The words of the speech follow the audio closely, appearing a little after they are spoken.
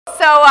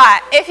So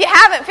if you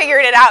haven't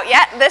figured it out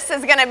yet, this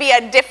is going to be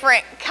a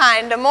different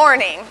kind of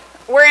morning.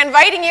 We're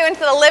inviting you into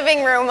the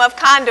living room of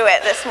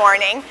Conduit this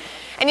morning,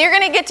 and you're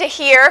going to get to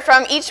hear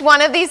from each one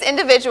of these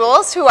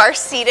individuals who are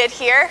seated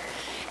here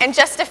in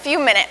just a few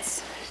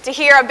minutes to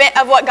hear a bit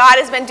of what God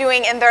has been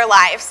doing in their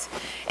lives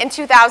in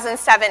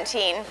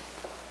 2017.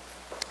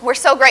 We're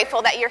so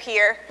grateful that you're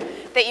here,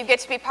 that you get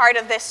to be part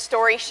of this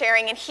story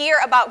sharing and hear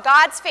about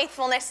God's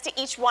faithfulness to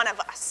each one of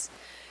us,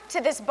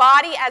 to this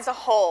body as a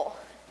whole.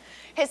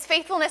 His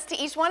faithfulness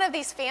to each one of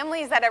these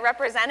families that are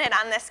represented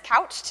on this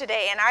couch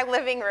today in our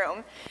living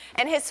room,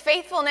 and his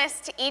faithfulness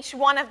to each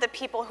one of the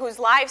people whose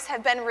lives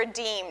have been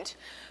redeemed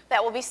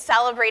that will be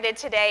celebrated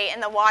today in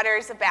the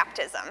waters of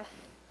baptism.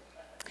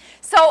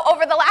 So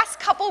over the last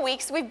couple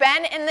weeks, we've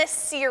been in this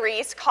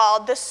series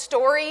called The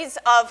Stories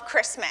of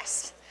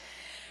Christmas.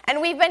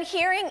 And we've been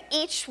hearing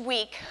each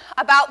week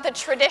about the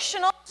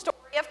traditional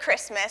story of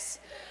Christmas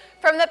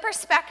from the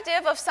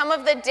perspective of some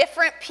of the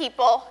different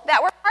people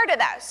that were part of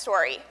that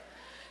story.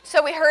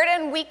 So we heard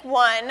in week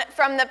 1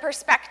 from the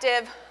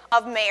perspective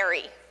of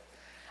Mary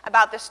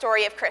about the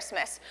story of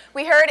Christmas.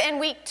 We heard in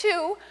week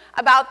 2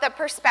 about the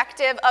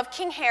perspective of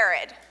King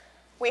Herod.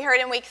 We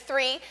heard in week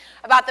 3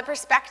 about the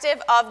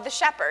perspective of the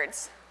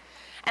shepherds.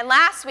 And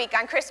last week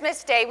on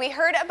Christmas Day, we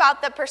heard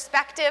about the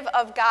perspective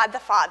of God the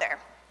Father.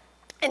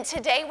 And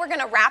today we're going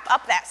to wrap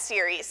up that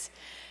series.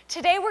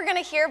 Today we're going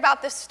to hear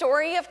about the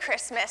story of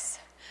Christmas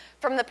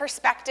from the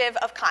perspective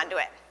of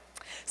Conduit.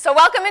 So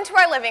welcome into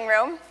our living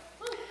room.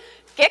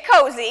 Get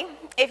cozy.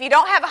 If you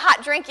don't have a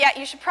hot drink yet,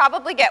 you should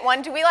probably get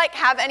one. Do we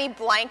have any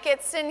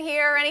blankets in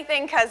here or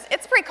anything? Because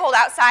it's pretty cold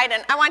outside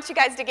and I want you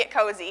guys to get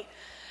cozy.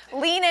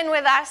 Lean in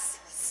with us.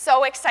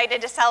 So excited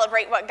to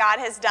celebrate what God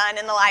has done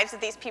in the lives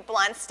of these people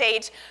on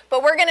stage.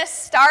 But we're going to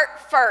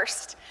start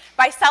first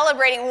by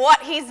celebrating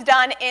what he's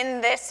done in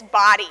this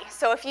body.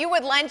 So if you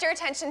would lend your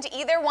attention to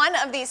either one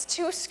of these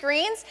two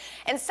screens,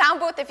 and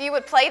sound booth, if you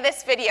would play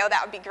this video,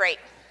 that would be great.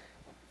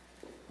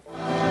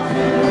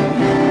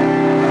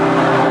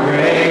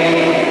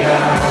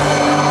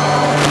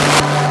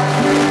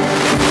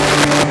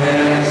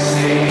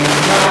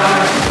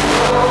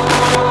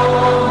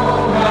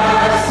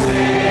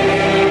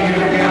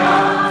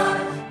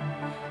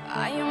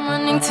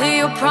 To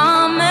your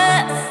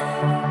promise,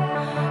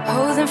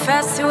 holding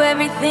fast to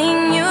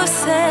everything you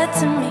said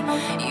to me.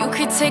 You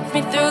could take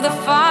me through the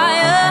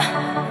fire,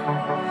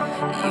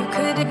 you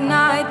could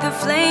ignite the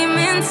flame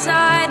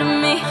inside of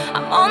me.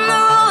 I'm on the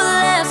road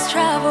less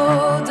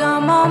traveled,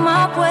 I'm on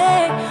my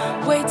way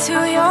to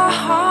your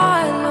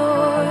heart,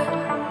 Lord.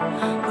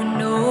 When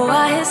no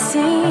eye has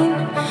seen,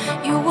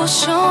 you will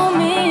show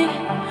me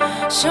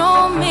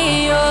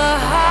your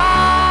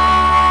heart.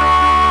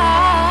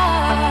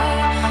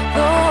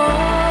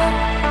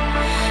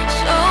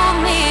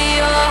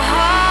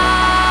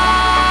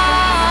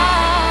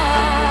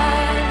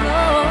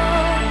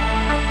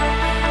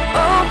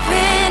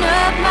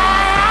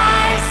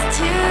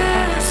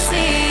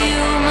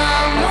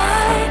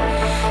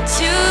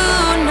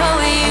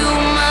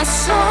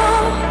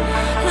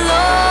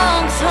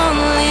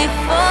 Only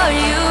for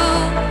you.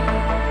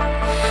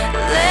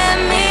 Let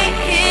me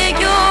hear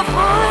your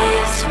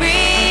voice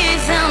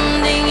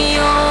resounding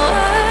your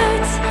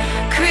words,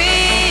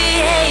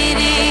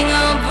 creating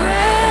a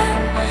brand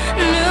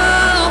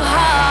new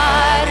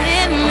heart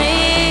in me.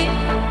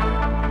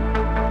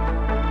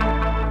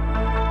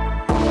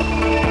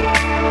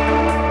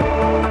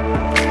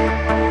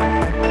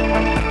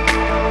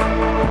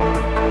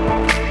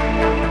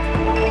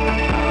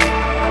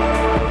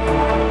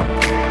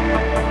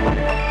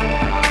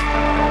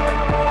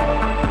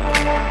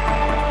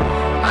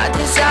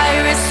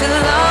 Desire is to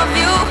love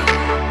you.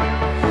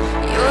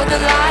 You're the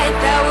light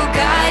that will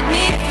guide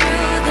me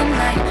through the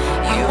night.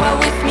 You are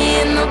with me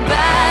in the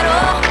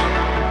battle,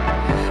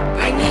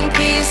 bringing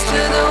peace to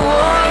the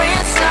war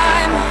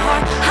inside my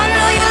heart. I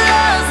know your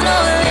love's no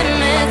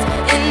limits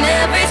in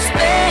every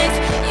space.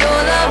 Your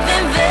love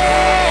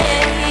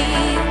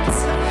invades.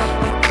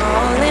 You're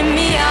calling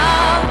me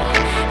out,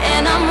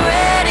 and I'm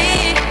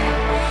ready.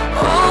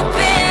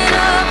 Open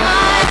up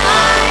my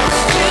eyes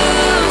to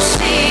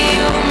see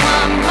you,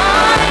 my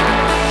mind,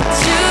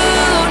 to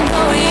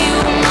know you,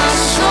 my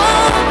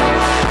soul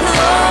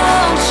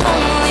longs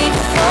only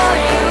for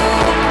you.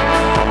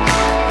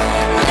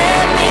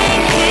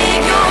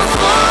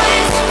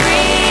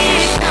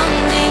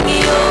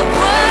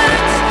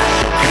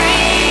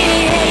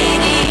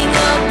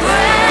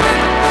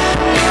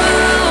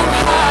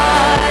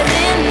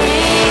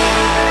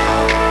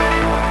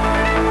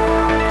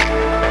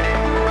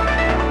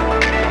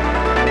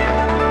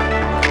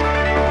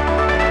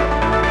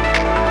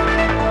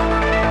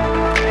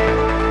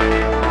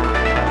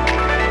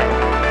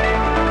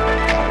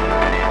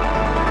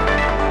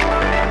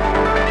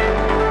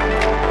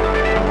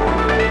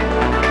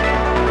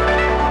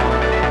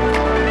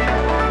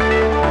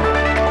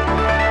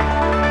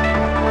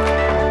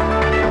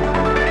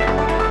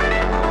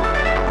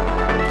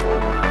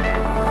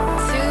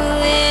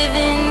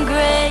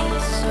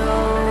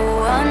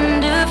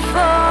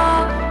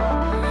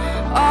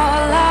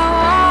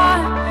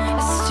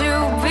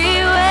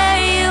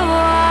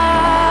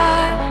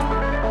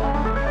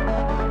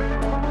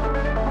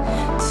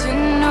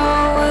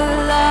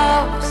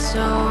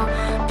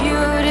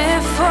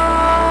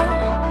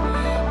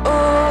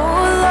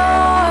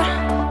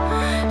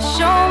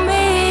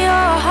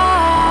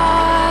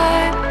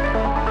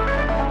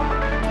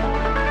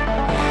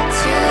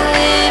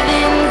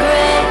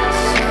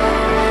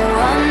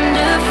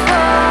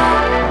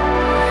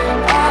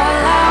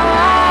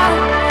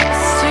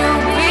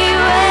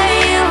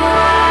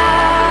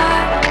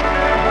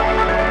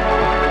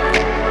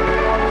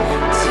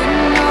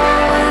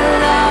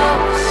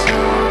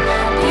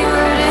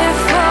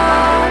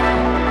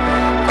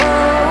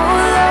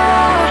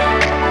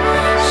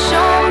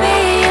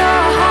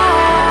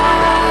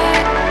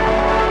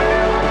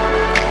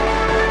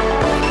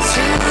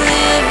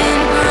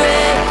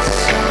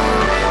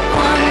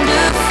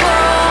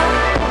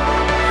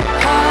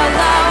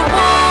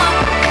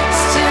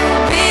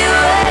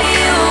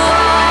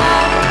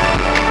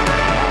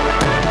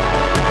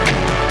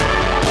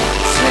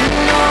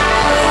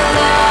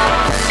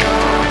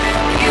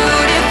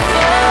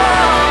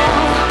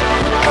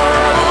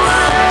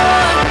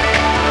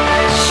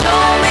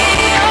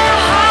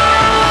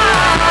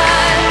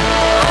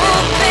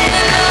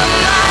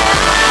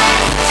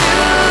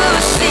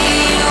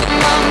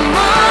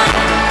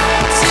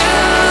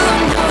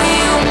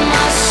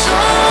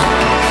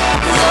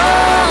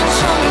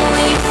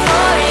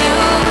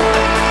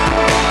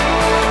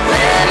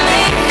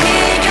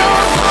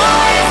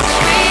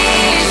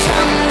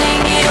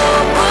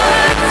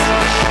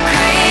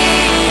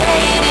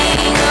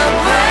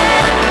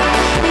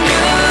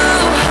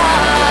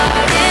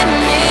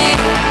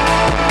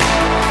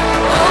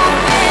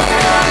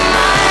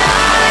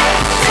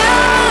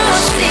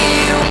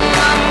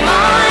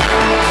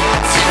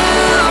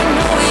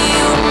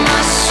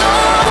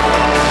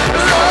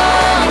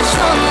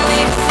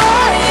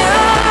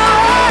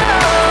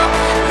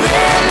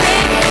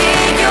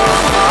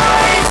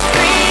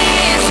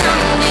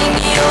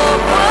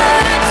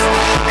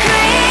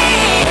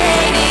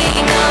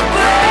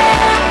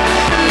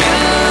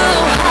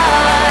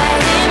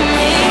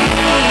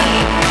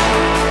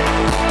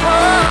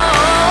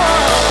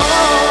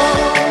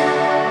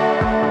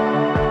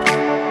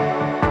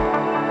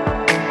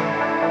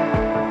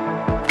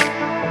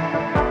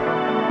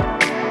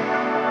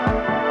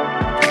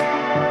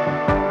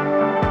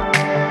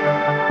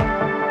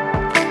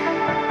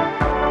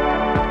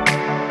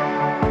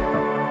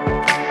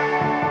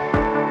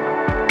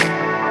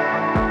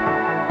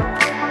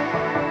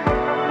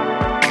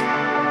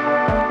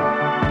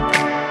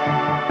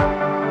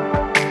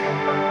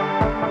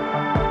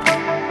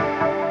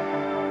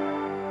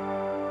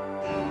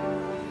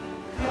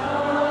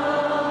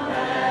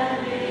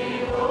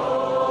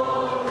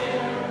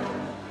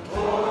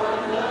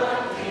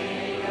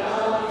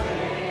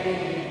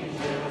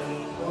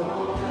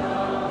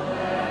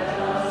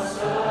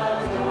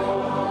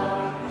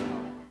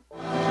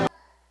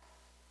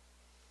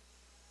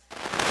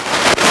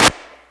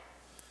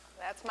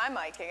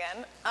 mic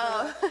again.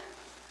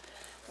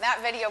 That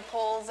video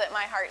pulls at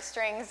my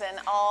heartstrings in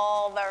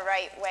all the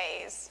right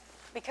ways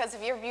because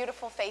of your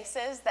beautiful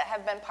faces that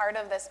have been part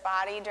of this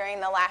body during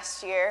the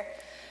last year,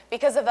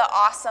 because of the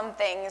awesome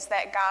things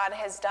that God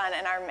has done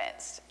in our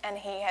midst, and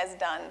he has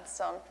done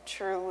some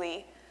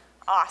truly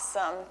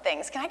awesome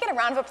things. Can I get a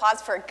round of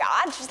applause for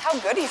God, just how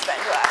good he's been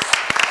to us?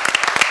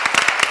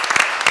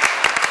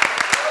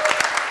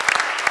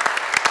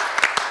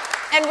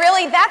 And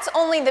really, that's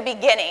only the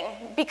beginning,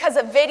 because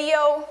a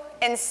video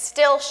and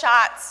still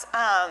shots,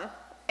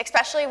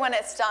 especially when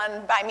it's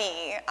done by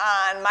me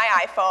on my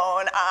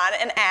iPhone, on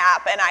an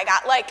app, and I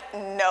got like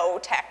no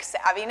tech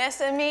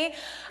savviness in me,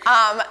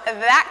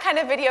 that kind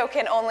of video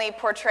can only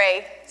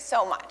portray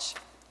so much.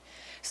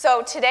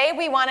 So today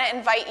we want to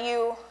invite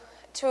you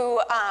to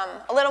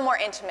a little more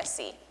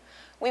intimacy.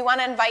 We want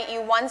to invite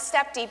you one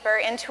step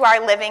deeper into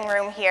our living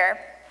room here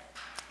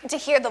to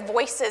hear the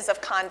voices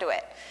of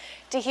Conduit,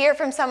 to hear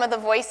from some of the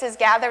voices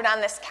gathered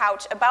on this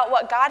couch about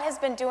what God has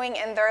been doing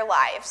in their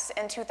lives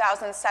in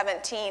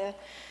 2017,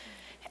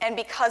 and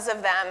because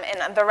of them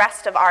in the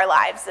rest of our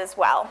lives as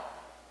well.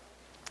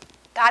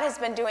 God has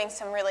been doing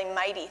some really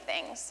mighty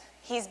things.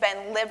 He's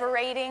been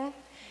liberating.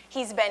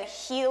 He's been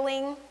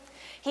healing.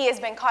 He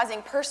has been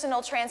causing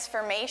personal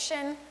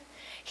transformation.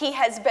 He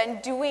has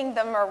been doing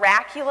the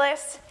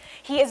miraculous.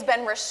 He has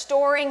been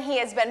restoring. He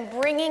has been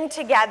bringing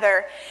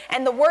together.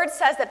 And the word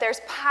says that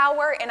there's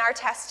power in our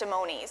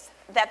testimonies,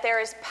 that there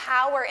is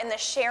power in the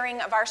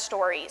sharing of our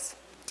stories.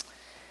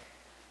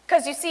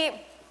 Because you see,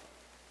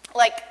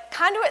 like,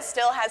 Conduit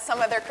still has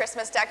some of their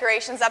Christmas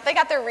decorations up. They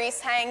got their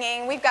wreaths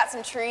hanging. We've got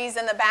some trees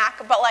in the back.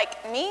 But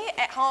like me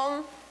at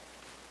home,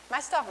 my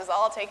stuff is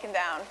all taken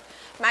down.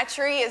 My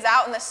tree is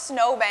out in the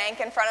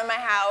snowbank in front of my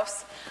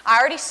house. I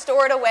already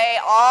stored away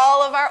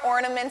all of our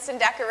ornaments and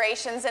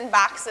decorations in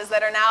boxes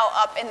that are now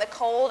up in the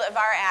cold of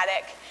our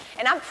attic.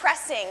 And I'm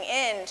pressing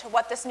into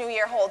what this new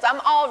year holds.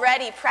 I'm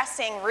already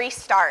pressing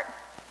restart.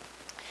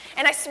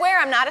 And I swear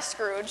I'm not a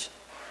Scrooge.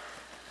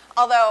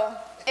 Although,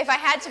 if I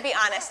had to be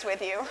honest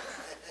with you,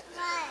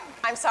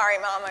 I'm sorry,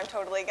 Mom, I'm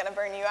totally going to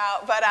burn you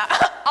out. But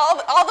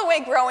all the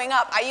way growing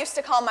up, I used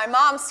to call my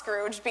mom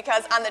Scrooge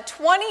because on the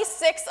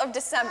 26th of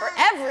December,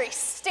 every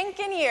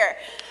stinking year,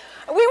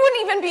 we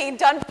wouldn't even be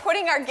done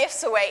putting our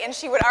gifts away, and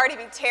she would already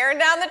be tearing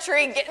down the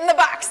tree, getting the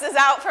boxes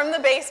out from the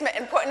basement,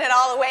 and putting it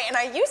all away. And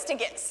I used to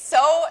get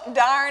so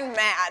darn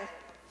mad.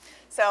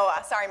 So,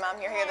 sorry, Mom,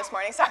 you're here this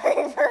morning.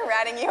 Sorry for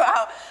ratting you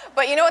out.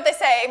 But you know what they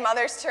say,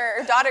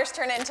 daughters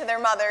turn into their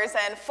mothers,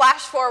 and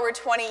flash forward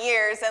 20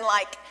 years, and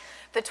like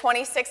the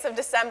 26th of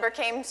December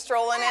came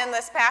strolling in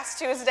this past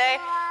Tuesday,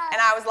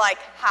 and I was like,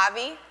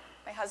 Javi,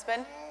 my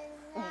husband,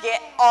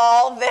 get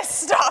all this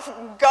stuff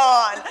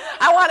gone.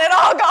 I want it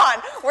all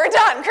gone. We're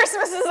done.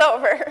 Christmas is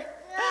over.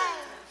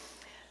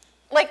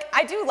 Like,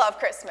 I do love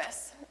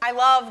Christmas. I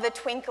love the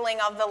twinkling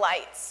of the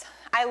lights.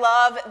 I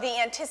love the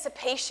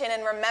anticipation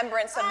and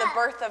remembrance of the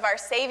birth of our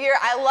Savior.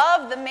 I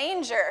love the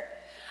manger.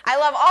 I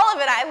love all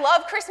of it. I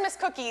love Christmas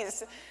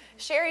cookies.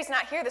 Sherry's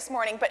not here this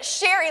morning, but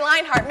Sherry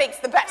Leinhart makes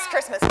the best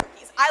Christmas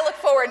cookies. I look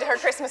forward to her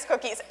Christmas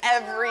cookies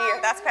every year.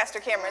 That's Pastor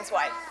Cameron's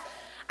wife.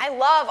 I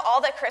love all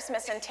that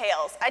Christmas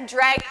entails. I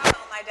drag out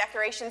all my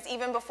decorations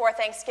even before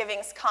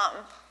Thanksgivings come.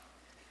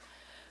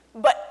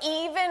 But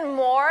even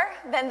more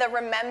than the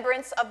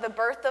remembrance of the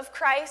birth of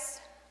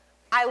Christ,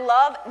 I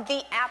love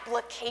the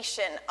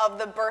application of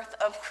the birth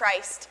of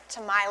Christ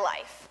to my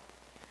life.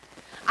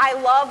 I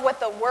love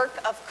what the work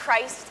of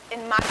Christ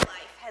in my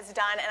life has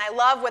done, and I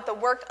love what the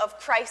work of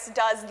Christ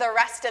does the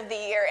rest of the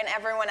year in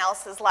everyone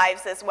else's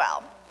lives as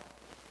well.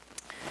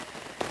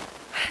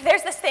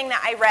 There's this thing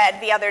that I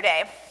read the other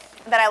day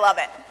that I love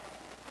it.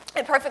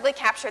 It perfectly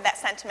captured that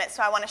sentiment,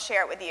 so I want to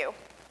share it with you.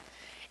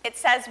 It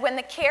says, when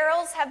the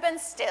carols have been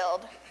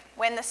stilled,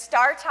 when the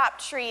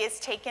star-topped tree is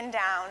taken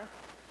down,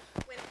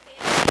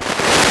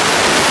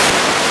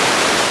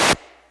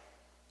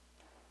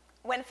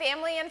 when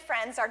family and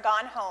friends are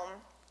gone home,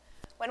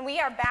 when we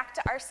are back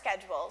to our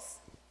schedules,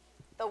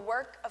 the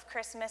work of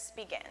Christmas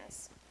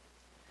begins.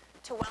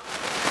 To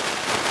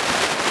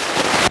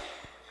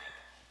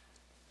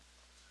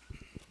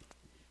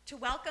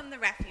welcome the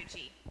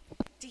refugee,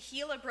 to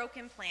heal a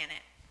broken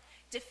planet,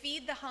 to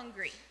feed the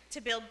hungry, to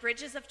build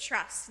bridges of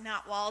trust,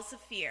 not walls of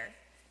fear,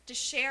 to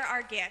share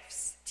our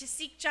gifts, to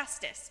seek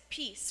justice,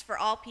 peace for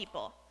all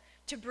people,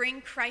 to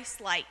bring Christ's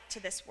light to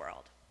this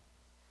world.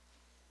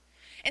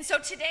 And so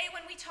today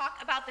when we talk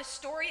about the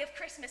story of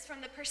Christmas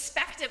from the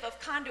perspective of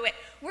Conduit,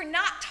 we're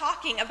not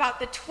talking about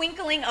the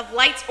twinkling of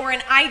lights or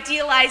an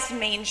idealized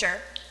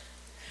manger.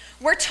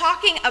 We're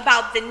talking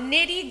about the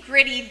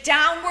nitty-gritty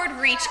downward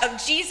reach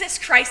of Jesus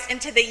Christ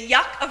into the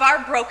yuck of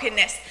our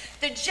brokenness,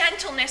 the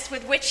gentleness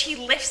with which he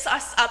lifts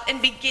us up and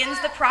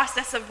begins the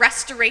process of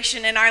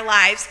restoration in our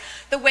lives,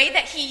 the way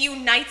that he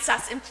unites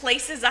us and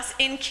places us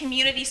in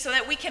community so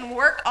that we can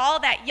work all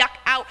that yuck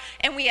out,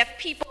 and we have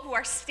people who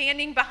are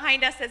standing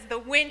behind us as the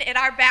wind at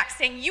our back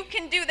saying, you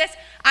can do this,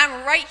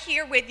 I'm right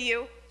here with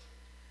you.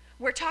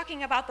 We're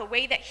talking about the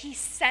way that he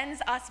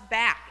sends us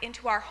back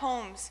into our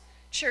homes,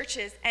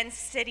 churches, and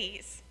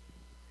cities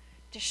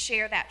to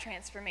share that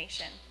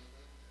transformation.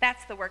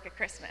 That's the work of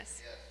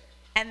Christmas.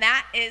 And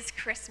that is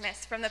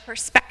Christmas from the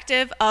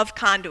perspective of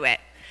Conduit.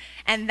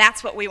 And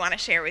that's what we want to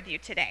share with you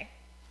today.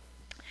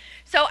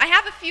 So I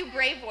have a few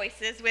brave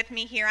voices with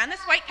me here on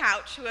this white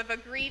couch who have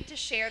agreed to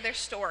share their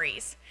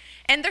stories.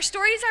 And their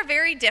stories are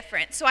very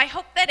different, so I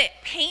hope that it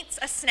paints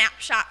a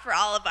snapshot for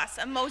all of us,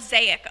 a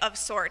mosaic of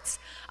sorts,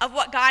 of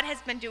what God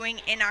has been doing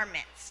in our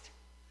midst.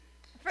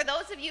 For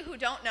those of you who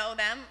don't know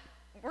them,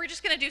 we're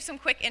just going to do some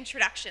quick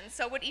introductions.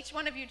 So would each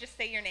one of you just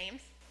say your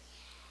names?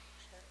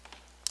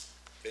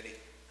 Vinny.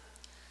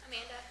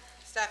 Amanda.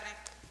 Stephanie.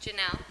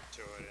 Janelle.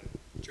 Jordan.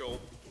 Joel.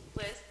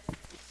 Liz.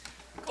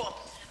 Cool.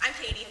 I'm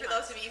Katie, for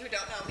those of you who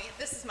don't know me.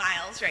 This is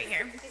Miles right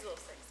here. He's a little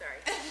sick, sorry.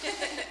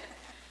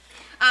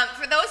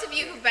 For those of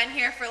you who've been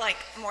here for like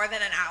more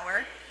than an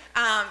hour,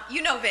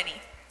 you know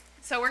Vinny.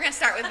 So we're going to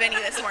start with Vinny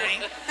this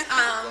morning.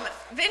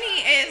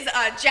 Vinny is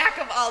a jack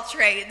of all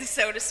trades,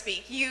 so to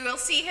speak. You will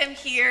see him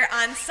here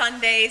on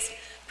Sundays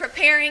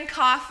preparing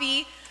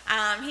coffee.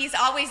 He's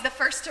always the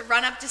first to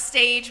run up to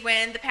stage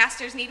when the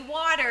pastors need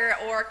water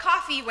or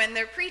coffee when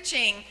they're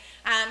preaching.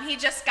 He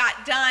just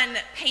got done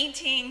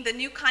painting the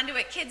new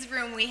Conduit Kids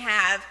room we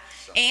have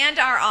and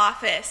our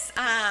office.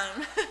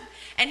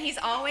 And he's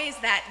always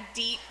that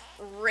deep,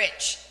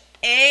 rich,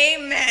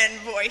 amen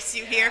voice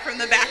you hear from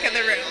the back of the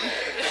room.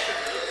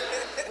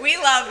 We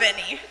love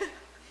Vinny.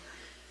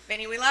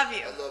 Vinny, we love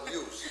you. I love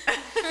you.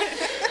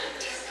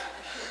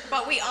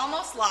 But we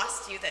almost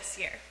lost you this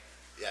year.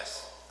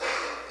 Yes.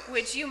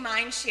 Would you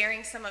mind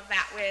sharing some of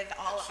that with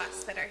all of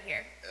us that are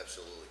here?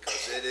 Absolutely,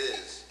 because it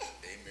is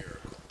a miracle.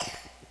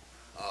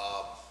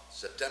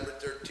 September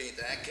 13th,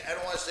 and I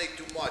don't want to say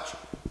too much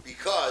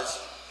because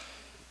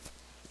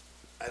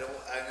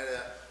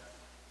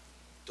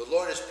the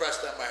Lord has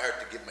pressed on my heart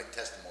to give my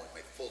testimony,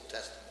 my full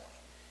testimony,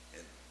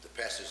 and the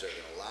pastors are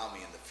going to allow me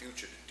in the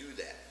future to do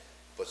that.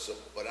 But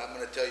I'm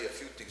going to tell you a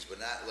few things, but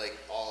not like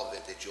all of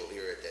it that you'll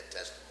hear at that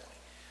testimony.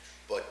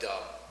 But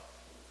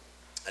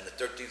on the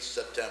 13th of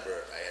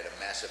September, I had a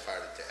massive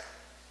heart attack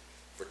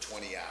for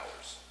 20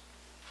 hours.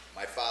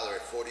 My father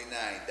at 49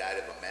 died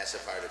of a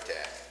massive heart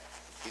attack.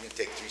 He didn't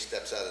take 3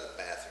 steps out of the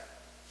bathroom,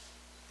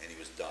 and he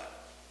was done.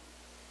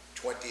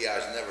 20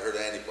 hours, never heard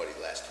of anybody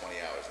last 20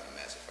 hours in a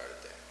massive heart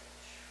attack.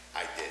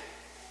 I did.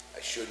 I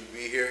shouldn't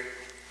be here.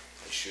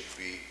 I should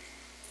be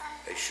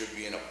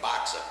in a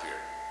box up here,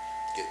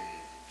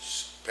 getting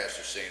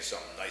pastors saying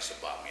something nice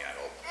about me, I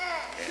hope.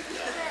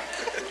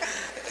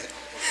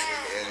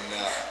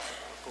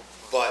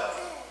 But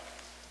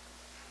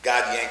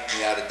God yanked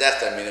me out of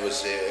death. I mean, it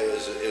was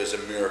a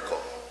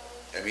miracle.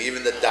 I mean,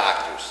 even the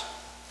doctors,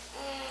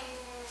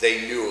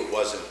 they knew it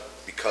wasn't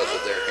because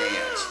of their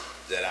hands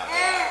that I'm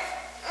alive.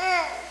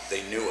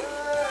 They knew it.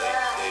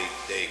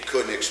 They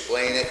couldn't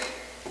explain it,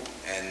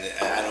 and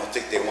I don't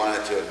think they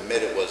wanted to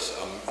admit it was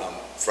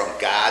from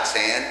God's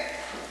hand,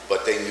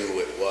 but they knew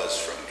it was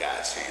from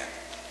God's hand.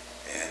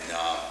 And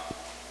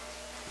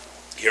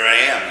here I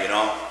am, you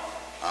know.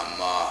 I'm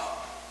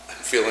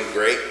feeling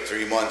great.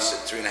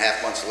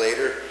 3.5 months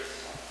later,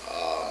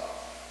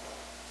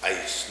 I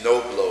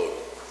snowblowed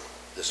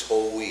this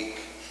whole week.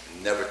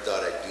 Never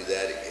thought I'd do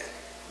that again.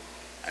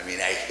 I mean,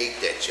 I hate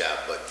that job,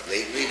 but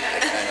lately I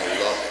kind of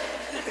love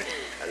it.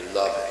 I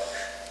love it.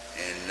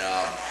 And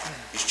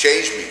he's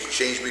changed me. He's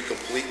changed me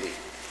completely.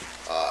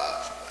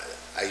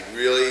 I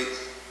really,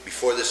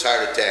 before this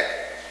heart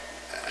attack,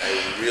 I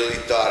really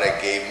thought I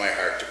gave my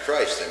heart to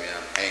Christ. I mean,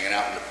 I'm hanging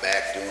out in the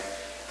back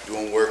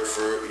doing work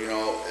for,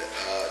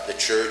 the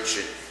church,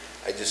 and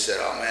I just said,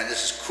 oh man,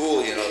 this is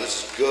cool,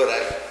 this is good.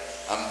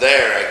 I'm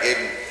there.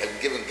 I've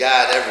given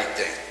God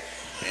everything.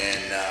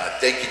 And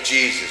thank you,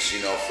 Jesus,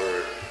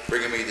 for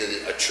bringing me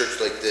to a church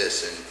like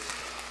this.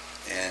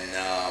 And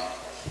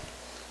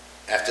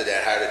after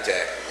that heart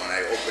attack, when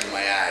I opened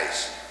my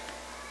eyes,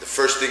 the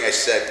first thing I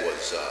said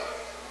was,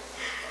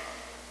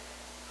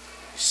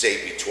 you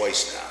saved me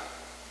twice now,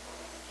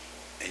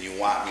 and you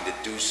want me to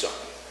do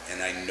something,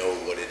 and I know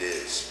what it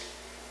is.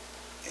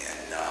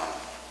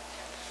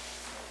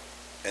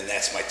 And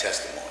that's my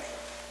testimony.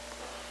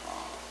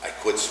 I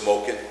quit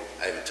smoking.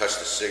 I haven't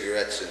touched a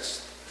cigarette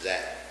since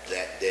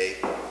that day.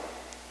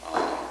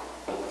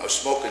 I was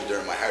smoking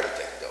during my heart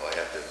attack, though, I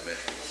have to admit.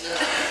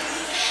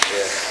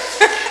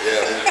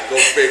 Yeah, go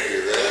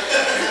figure, right?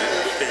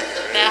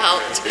 That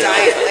helped.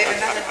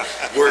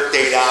 Worked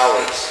 8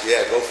 hours.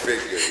 Yeah, go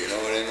figure, you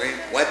know what I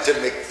mean? Went to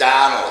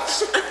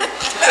McDonald's.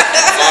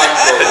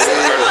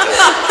 Unbelievable.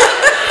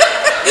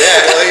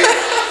 Yeah, well,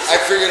 I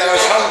figured I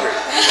was hungry.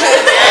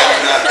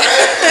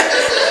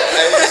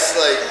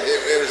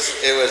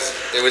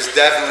 It was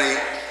definitely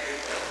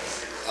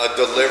a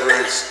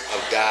deliverance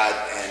of God,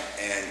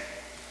 and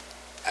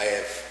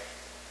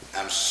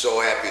I'm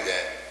so happy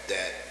that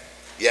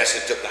yes,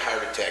 it took the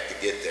heart attack to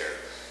get there,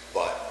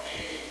 but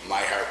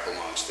my heart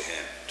belongs to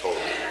Him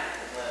totally,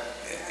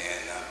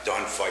 and I'm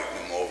done fighting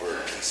Him over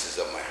pieces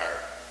of my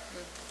heart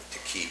to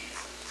keep.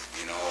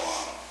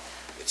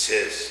 It's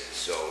His,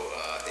 so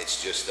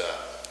it's just a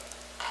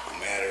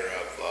matter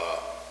of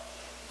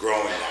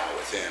growing now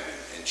with Him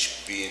and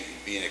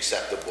being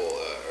acceptable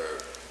or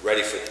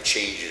ready for the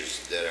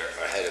changes that are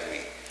ahead of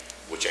me,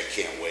 which I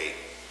can't wait.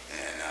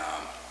 And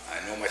I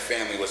know my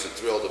family wasn't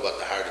thrilled about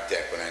the heart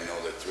attack, but I know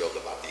they're thrilled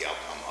about the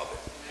outcome of it.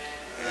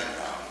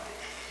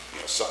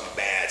 And something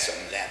bad,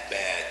 something that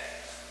bad,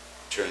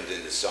 turned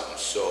into something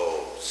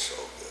so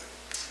good.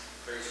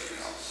 And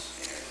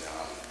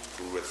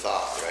who would have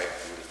thought, right?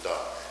 Who would have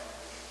thought?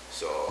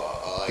 So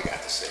all I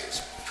got to say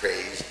is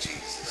praise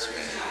Jesus,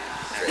 man.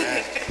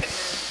 Praise.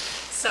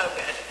 So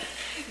good.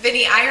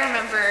 Vinny, I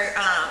remember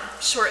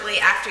shortly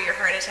after your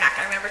heart attack,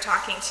 I remember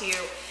talking to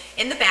you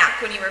in the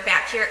back when you were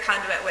back here at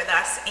Conduit with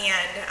us,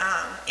 and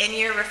in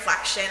your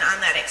reflection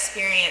on that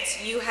experience,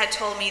 you had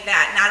told me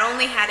that not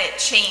only had it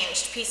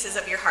changed pieces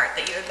of your heart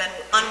that you had been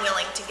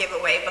unwilling to give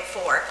away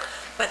before,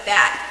 but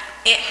that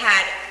it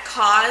had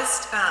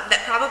caused,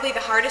 that probably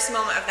the hardest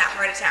moment of that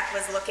heart attack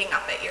was looking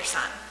up at your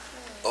son.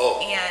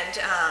 Oh.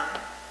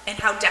 And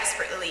how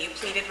desperately you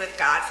pleaded with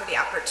God for the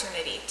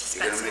opportunity to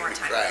spend some more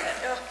time with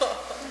him.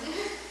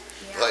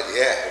 But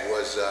yeah, it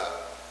was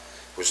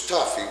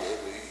tough.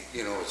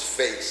 His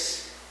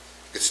face,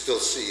 you could still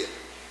see it.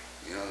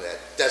 That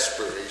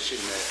desperation,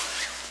 that,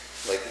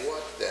 like,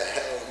 what the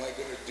hell am I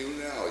going to do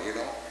now,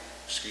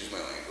 Excuse my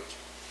language.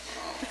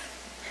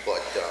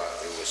 But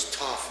it was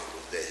tough.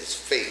 It was his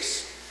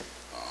face.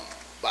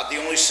 About the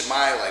only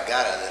smile I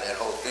got out of that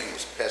whole thing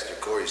was Pastor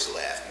Corey's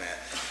laugh, man.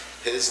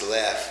 His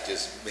laugh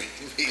just made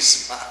me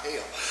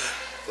smile.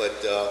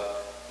 But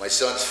my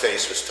son's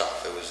face was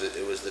tough. It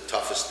was the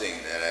toughest thing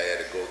that I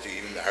had to go through.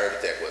 Even the heart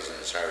attack wasn't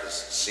as hard as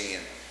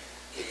seeing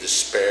the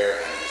despair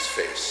on his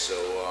face. So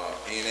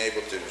being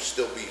able to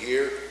still be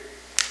here,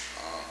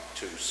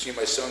 to see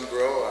my son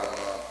grow,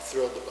 I'm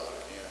thrilled about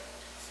it. Yeah,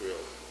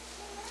 thrilled.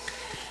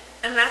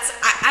 And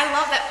I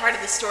love that part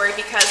of the story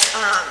because,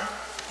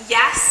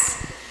 yes,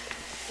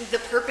 the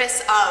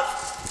purpose of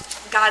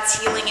God's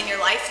healing in your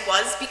life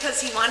was because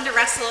he wanted to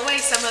wrestle away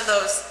some of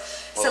those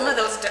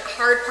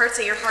hard parts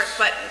of your heart,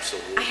 but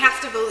Absolutely. I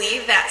have to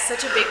believe that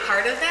such a big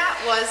part of that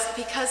was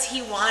because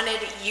he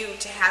wanted you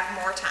to have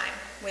more time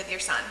with your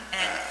son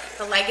and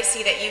the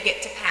legacy that you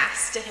get to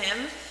pass to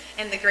him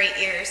and the great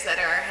years that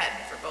are ahead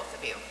for both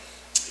of you.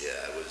 Yeah,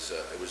 it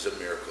was a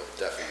miracle,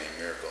 definitely a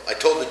miracle. I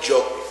told a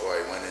joke before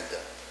I went into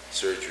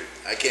surgery.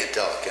 I can't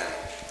tell it, can I?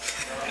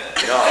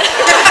 No.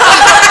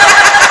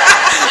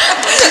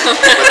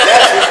 But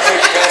that's what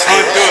makes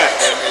Don't do it.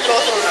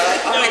 Both of them are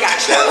like, oh my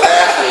gosh. That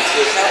laugh was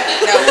just...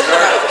 No.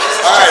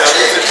 All right, I'll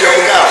leave the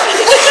joke out.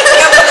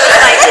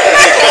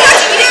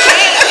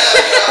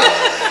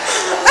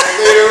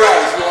 Later on,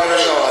 if you want to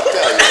know, I'll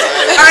tell you.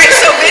 All right,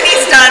 so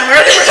Vinny's done. We're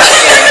talking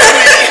about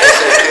Vinny.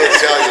 I can't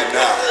tell you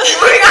now.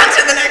 Moving on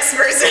to the next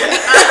person.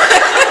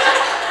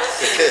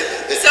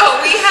 So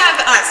we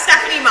have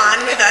Stephanie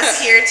Mon with us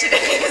here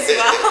today as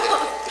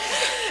well.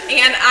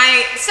 And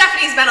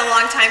Stephanie's been a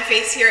long-time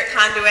face here at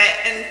Conduit,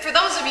 and for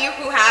those of you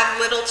who have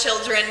little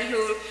children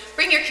who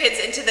bring your kids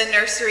into the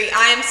nursery,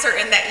 I am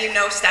certain that you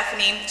know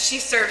Stephanie. She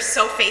serves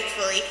so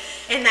faithfully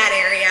in that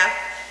area.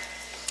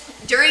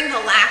 During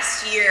the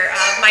last year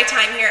of my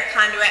time here at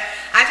Conduit,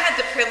 I've had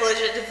the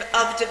privilege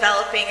of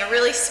developing a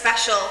really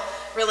special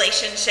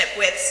relationship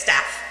with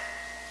Steph,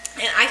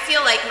 and I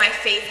feel like my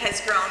faith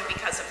has grown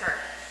because of her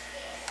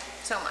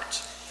so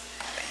much.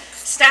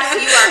 Steph,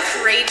 you are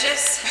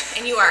courageous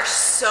and you are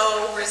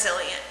so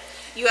resilient.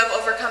 You have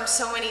overcome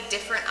so many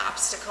different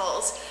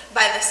obstacles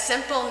by the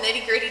simple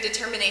nitty-gritty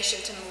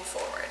determination to move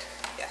forward.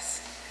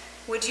 Yes.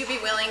 Would you be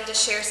willing to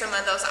share some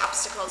of those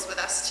obstacles with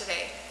us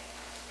today?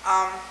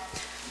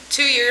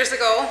 2 years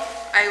ago,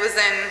 I was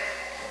in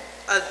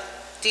a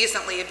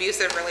decently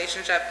abusive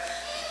relationship.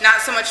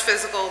 Not so much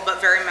physical,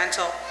 but very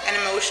mental and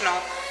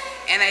emotional.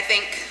 And I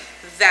think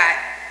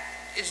that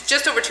it's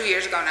just over 2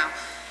 years ago now.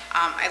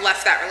 I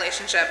left that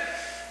relationship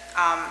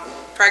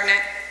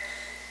pregnant,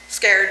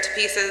 scared to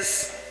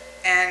pieces,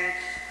 and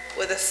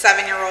with a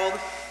 7-year-old,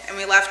 and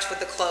we left with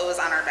the clothes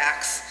on our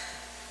backs.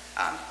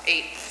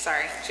 8,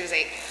 sorry, she was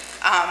 8.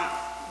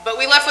 But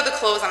we left with the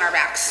clothes on our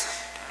backs,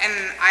 and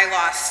I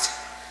lost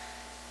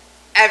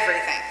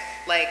everything.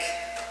 Like,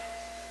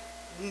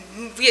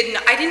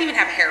 I didn't even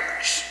have a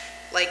hairbrush.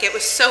 Like, it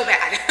was so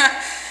bad.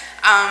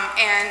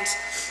 And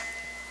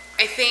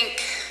I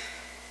think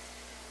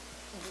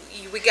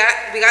we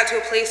got to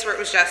a place where it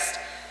was just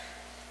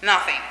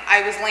nothing.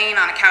 I was laying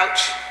on a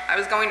couch. I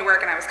was going to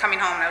work and I was coming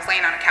home and I was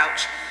laying on a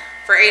couch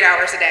for 8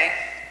 hours a day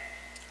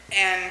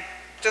and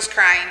just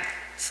crying,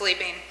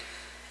 sleeping,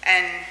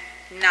 and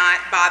not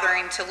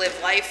bothering to live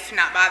life,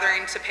 not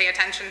bothering to pay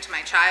attention to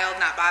my child,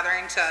 not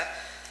bothering to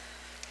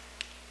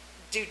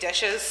do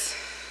dishes,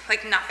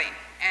 like nothing.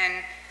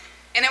 And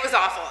it was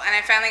awful. And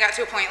I finally got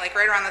to a point, like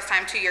right around this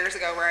time 2 years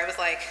ago, where I was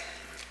like,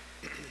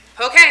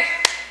 okay,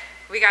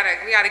 we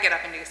gotta get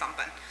up and do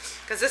something,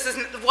 because this is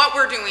what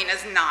we're doing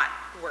is not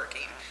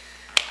working.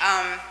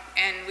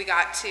 And we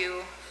got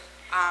to,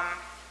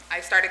 I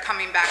started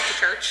coming back to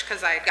church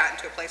because I had gotten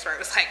to a place where I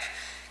was like,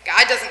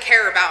 God doesn't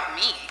care about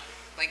me.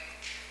 Like,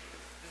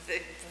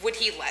 would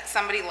he let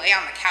somebody lay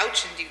on the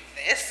couch and do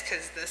this?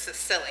 Because this is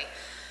silly.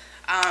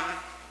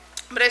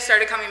 But I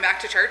started coming back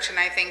to church, and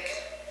I think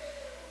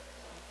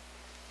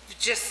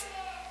just,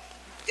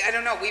 I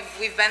don't know,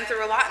 we've been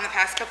through a lot in the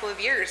past couple of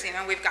years. You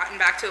know, we've gotten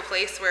back to a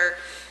place where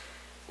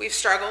we've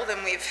struggled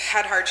and we've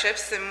had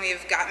hardships, and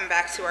we've gotten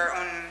back to our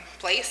own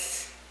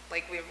place.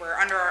 Like, we're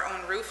under our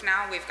own roof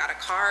now. We've got a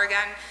car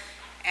again,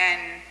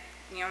 and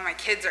you know, my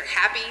kids are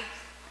happy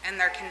and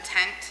they're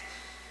content,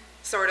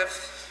 sort of.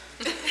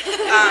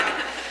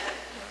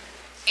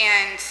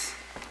 And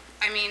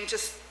I mean,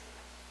 just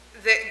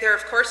there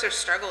of course there's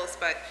struggles,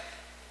 but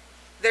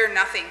they're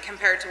nothing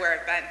compared to where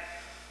I've been.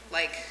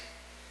 Like,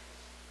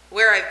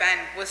 where I've been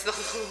was the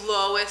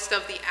lowest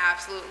of the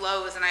absolute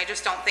lows, and I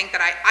just don't think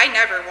that I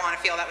never want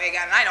to feel that way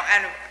again. And I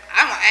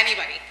don't want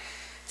anybody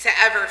to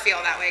ever feel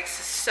that way. It's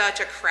such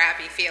a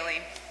crappy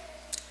feeling.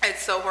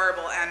 It's so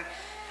horrible. And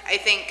I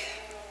think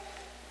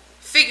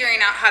figuring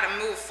out how to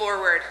move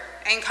forward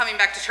and coming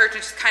back to church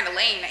and just kind of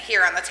laying it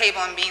here on the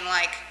table and being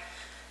like,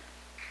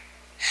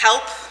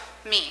 help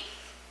me.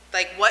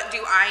 Like, what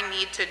do I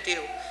need to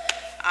do?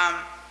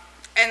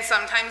 And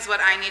sometimes what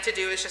I need to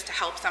do is just to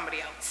help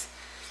somebody else.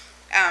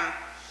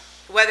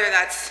 Whether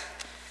that's,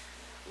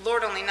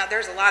 Lord only knows,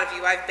 there's a lot of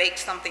you I've baked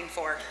something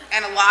for.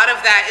 And a lot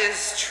of that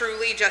is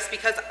truly just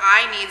because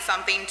I need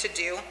something to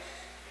do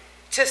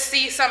to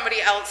see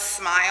somebody else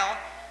smile,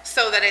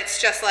 so that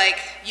it's just like,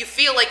 you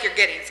feel like you're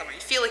getting somewhere.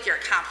 You feel like you're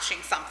accomplishing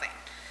something.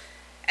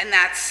 And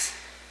that's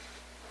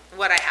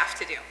what I have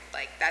to do.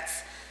 Like, I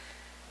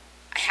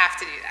have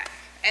to do that.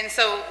 And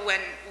so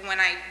when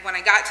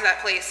I got to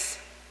that place,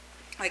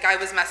 like, I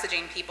was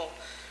messaging people,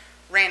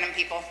 random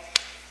people,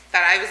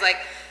 that I was like,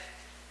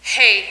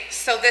 hey,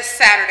 so this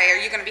Saturday, are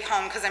you going to be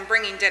home? Because I'm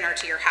bringing dinner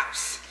to your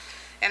house.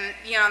 And,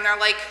 you know, and they're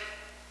like,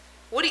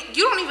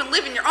 you don't even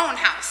live in your own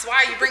house.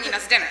 Why are you bringing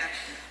us dinner?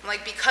 I'm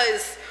like,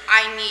 because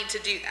I need to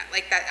do that.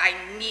 Like, that I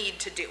need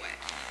to do it.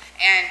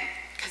 And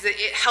because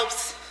it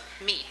helps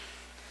me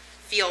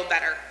feel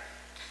better.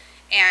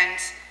 And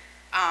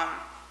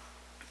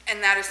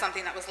that is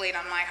something that was laid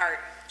on my heart.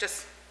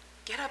 Just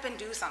get up and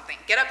do something.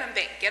 Get up and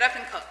bake. Get up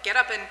and cook. Get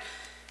up and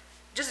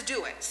just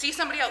do it. See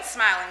somebody else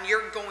smile and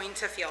you're going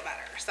to feel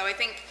better. So I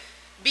think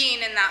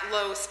being in that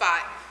low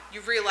spot,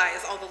 you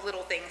realize all the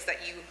little things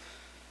that you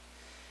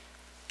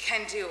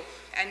can do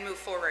and move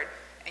forward,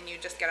 and you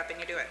just get up and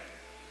you do it.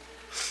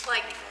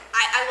 Like,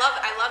 I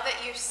love that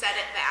you said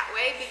it that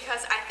way,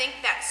 because I think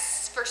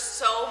that's for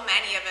so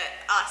many of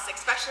us,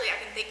 especially I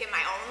can think in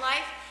my own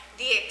life,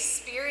 the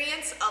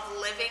experience of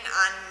living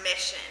on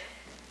mission,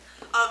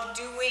 of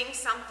doing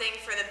something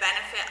for the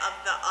benefit of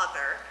the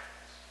other,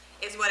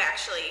 is what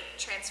actually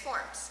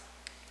transforms.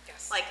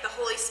 Yes. Like, the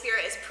Holy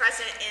Spirit is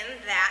present in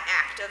that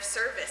act of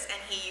service, and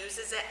he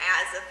uses it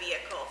as a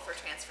vehicle for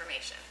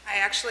transformation. I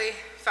actually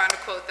found a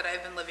quote that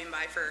I've been living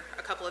by for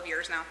a couple of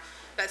years now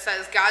that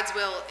says, God's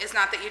will is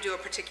not that you do a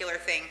particular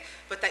thing,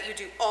 but that you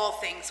do all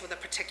things with a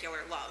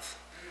particular love.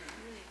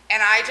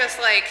 And I just,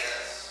 like,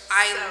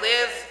 I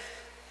live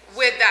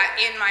with that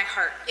in my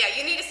heart. Yeah,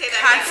 you need to say that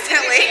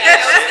constantly.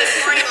 This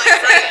morning,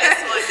 like, write this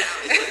one down.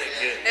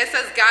 It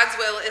says God's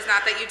will is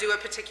not that you do a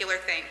particular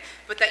thing,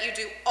 but that you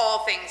do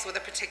all things with a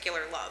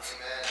particular love.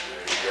 There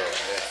you go.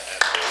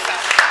 So,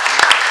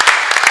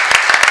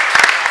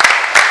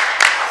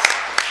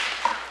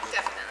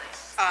 Definitely.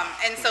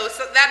 and so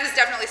that is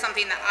definitely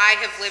something that I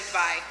have lived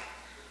by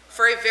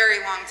for a very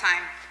long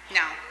time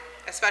now,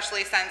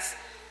 especially since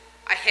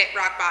I hit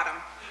rock bottom.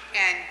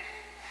 And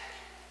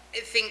I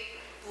think,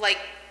 like,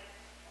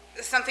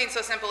 something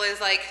so simple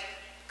as, like,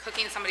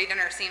 cooking somebody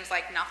dinner seems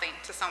like nothing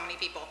to so many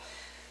people.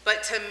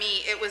 But to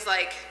me, it was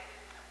like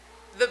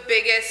the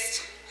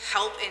biggest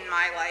help in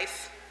my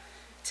life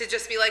to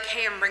just be like,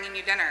 hey, I'm bringing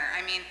you dinner.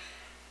 I mean,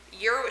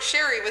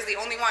 Sherry was the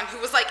only one who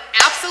was like,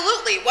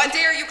 absolutely, what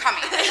day are you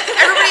coming?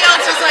 Everybody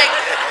else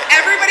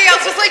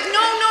was like,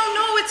 no,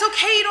 it's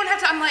okay, you don't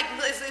have to. I'm like,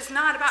 it's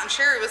not about, and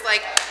Sherry was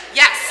like,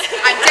 yes,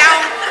 I'm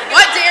down,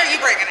 what day are you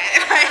bringing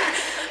it?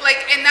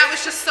 Like, and that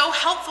was just so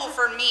helpful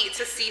for me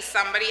to see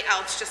somebody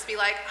else just be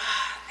like,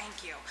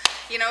 thank you.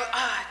 You know,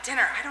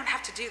 dinner, I don't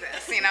have to do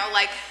this, you know,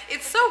 like,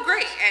 it's so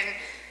great. And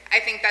I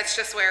think that's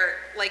just where,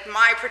 like,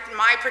 my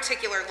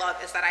particular love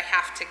is that I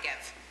have to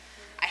give.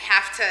 I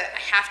have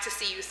to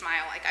see you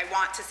smile. Like, I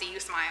want to see you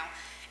smile,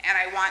 and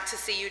I want to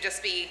see you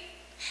just be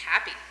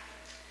happy,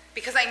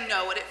 because I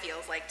know what it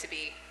feels like to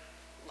be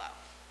low.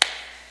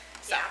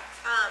 So. Yeah.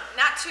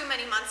 Not too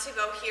many months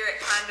ago here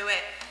at Conduit,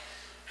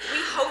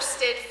 we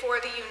hosted for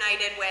the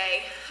United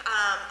Way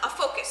a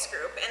focus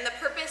group, and the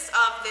purpose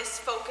of this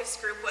focus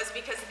group was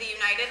because the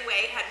United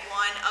Way had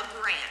won a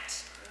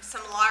grant,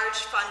 some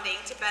large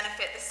funding to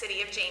benefit the city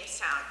of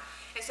Jamestown.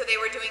 And so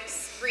they were doing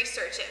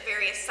research at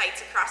various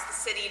sites across the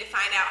city to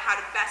find out how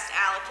to best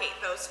allocate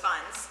those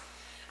funds.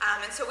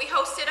 And so we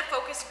hosted a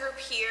focus group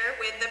here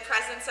with the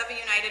presence of a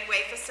United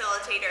Way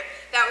facilitator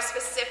that was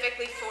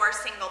specifically for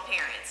single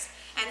parents.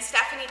 And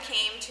Stephanie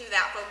came to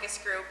that focus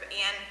group,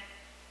 and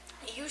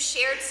you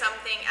shared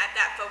something at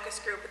that focus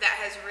group that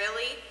has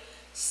really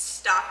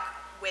stuck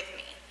with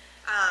me.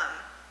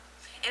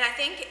 And I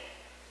think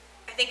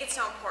I think it's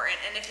so important,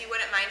 and if you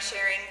wouldn't mind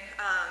sharing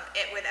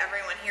it with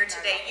everyone here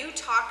today, you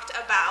talked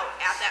about,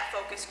 at that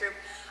focus group,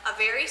 a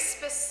very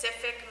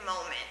specific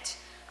moment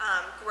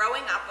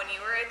growing up when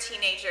you were a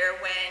teenager,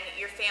 when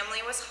your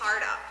family was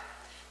hard up,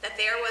 that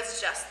there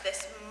was just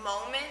this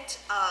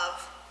moment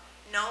of,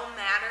 no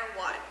matter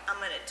what, I'm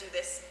going to do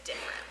this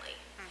differently.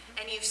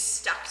 And you've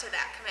stuck to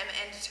that commitment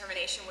and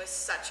determination with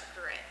such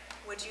grit.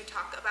 Would you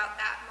talk about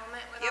that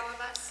moment with all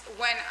of us?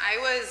 When I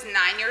was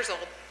 9 years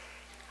old,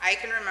 I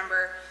can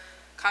remember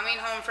coming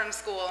home from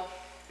school,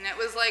 and it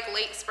was like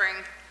late spring,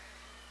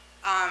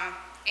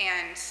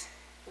 and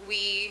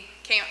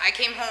I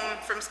came home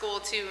from school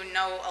to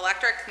no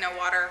electric, no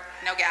water,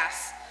 no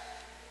gas,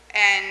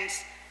 and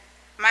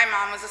my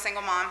mom was a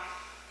single mom,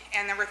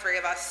 and there were 3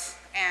 of us,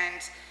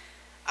 and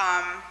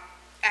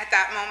at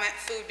that moment,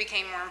 food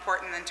became more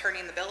important than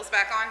turning the bills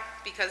back on,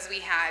 because we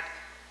had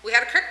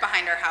a creek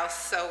behind our house,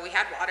 so we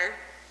had water.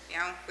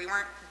 We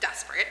weren't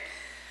desperate.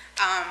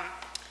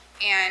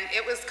 And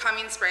it was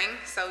coming spring,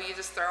 so you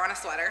just throw on a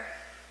sweater.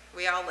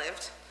 We all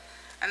lived.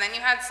 And then you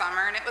had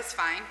summer, and it was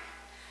fine.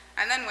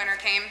 And then winter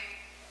came,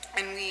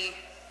 and we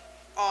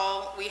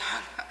hung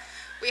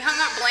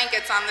up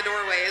blankets on the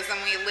doorways, and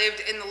we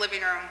lived in the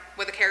living room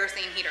with a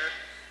kerosene heater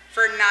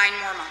for 9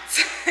 more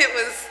months.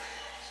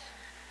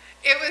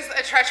 It was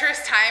a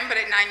treacherous time, but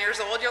at 9 years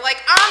old, you're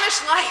like,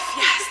 Amish life,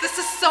 yes, this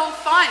is so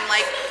fun.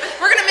 Like,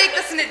 we're gonna make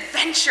this an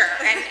adventure.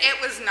 And it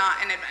was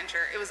not an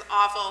adventure. It was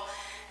awful.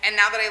 And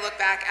now that I look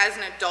back as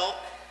an adult,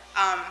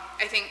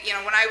 I think,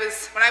 when I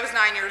was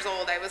 9 years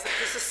old, I was like,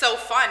 this is so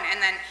fun.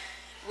 And then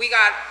we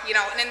got,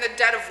 and in the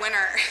dead of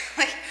winter,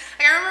 like,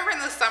 I remember in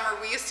the summer,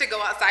 we used to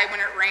go outside when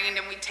it rained,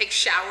 and we'd take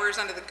showers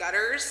under the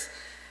gutters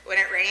when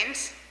it rained.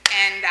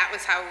 And that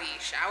was how we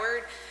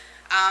showered.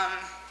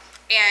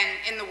 And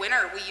in the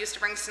winter, we used to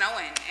bring snow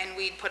in, and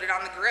we'd put it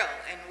on the grill,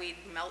 and we'd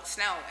melt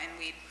snow, and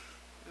we'd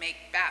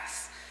make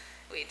baths.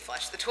 We'd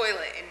flush the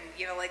toilet, and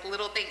like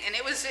little things. And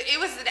it was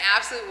the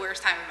absolute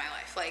worst time of my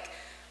life, like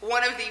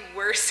one of the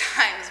worst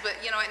times. But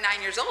at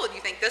 9 years old, you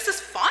think this is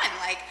fun.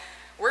 Like,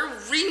 we're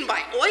reading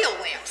by oil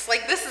lamps.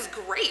 Like, this is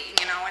great,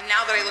 And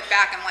now that I look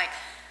back, I'm like,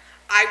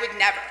 I would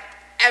never,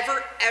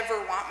 ever,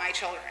 ever want my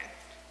children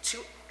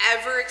to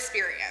ever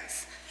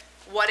experience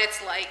what it's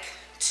like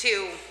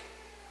to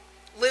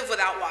live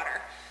without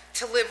water,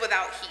 to live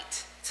without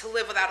heat, to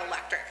live without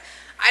electric.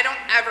 I don't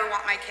ever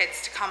want my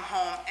kids to come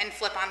home and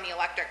flip on the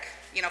electric,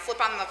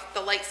 flip on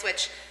the light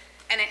switch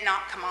and it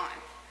not come on.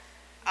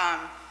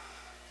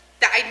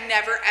 That I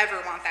never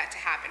ever want that to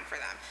happen for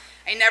them.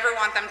 I never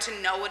want them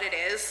to know what it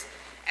is,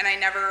 and I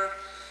never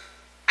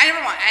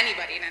want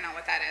anybody to know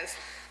what that is,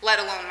 let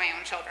alone my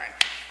own children.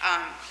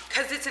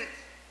 Because it's an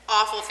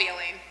awful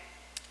feeling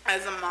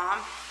as a mom.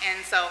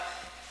 And so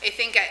I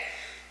think at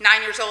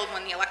 9 years old,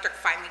 when the electric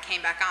finally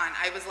came back on,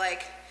 I was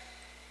like,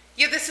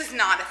 yeah, this is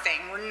not a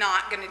thing. We're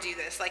not going to do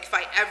this. Like, if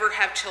I ever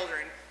have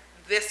children,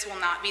 this will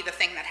not be the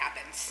thing that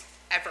happens,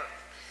 ever.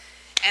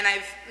 And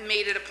I've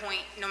made it a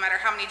point, no matter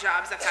how many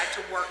jobs I've had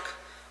to work,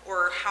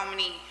 or how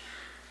many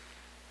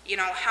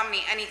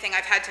anything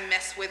I've had to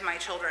miss with my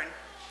children,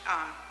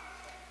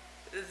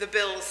 the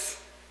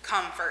bills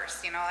come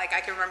first. Like,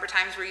 I can remember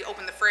times where you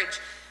open the fridge,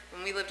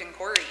 when we lived in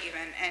Corey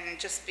even, and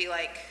just be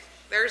like,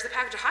 there's a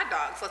package of hot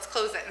dogs, let's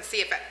close it and see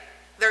if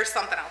there's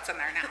something else in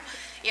there now.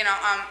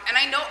 And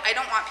I know I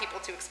don't want people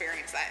to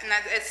experience that, and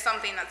that it's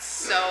something that's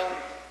so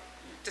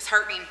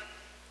disheartening.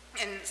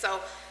 And so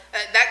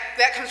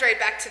that comes right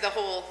back to the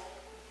whole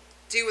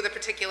do with a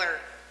particular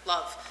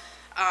love.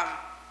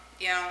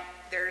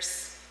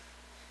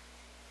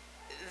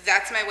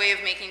 That's my way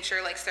of making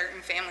sure, like,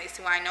 certain families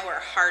who I know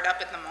are hard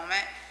up at the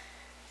moment,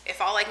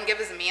 if all I can give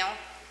is a meal,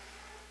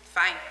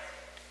 fine.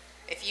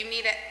 If you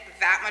need it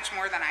that much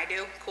more than I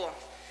do, cool.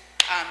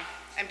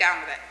 I'm down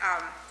with it.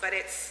 But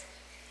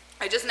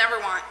I just never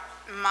want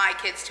my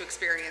kids to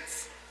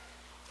experience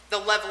the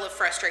level of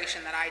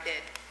frustration that I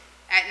did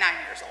at 9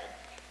 years old.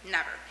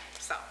 Never.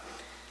 So,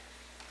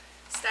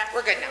 Steph,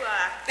 we're good now.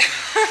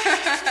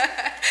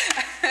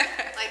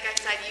 Like I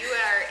said, you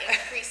are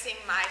increasing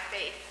my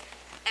faith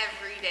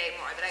every day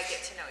more that I get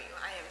to know you.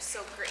 I am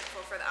so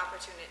grateful for the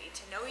opportunity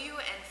to know you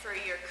and for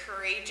your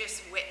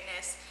courageous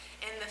witness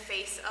in the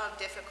face of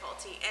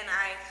difficulty. And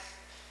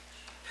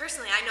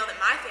personally, I know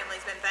that my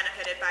family's been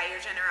benefited by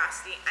your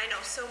generosity. I know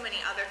so many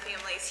other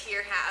families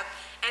here have.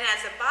 And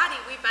as a body,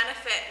 we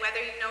benefit, whether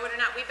you know it or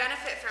not, we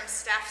benefit from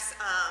Steph's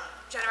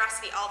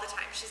generosity all the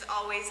time. She's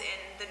always in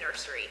the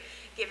nursery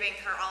giving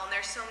her all. And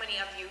there's so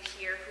many of you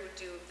here who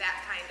do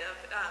that kind of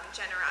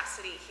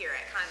generosity here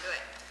at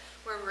Conduit.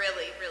 We're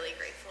really, really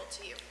grateful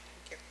to you.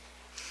 Thank you.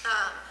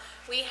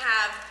 We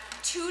have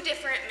 2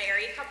 different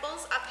married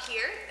couples up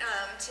here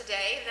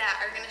today that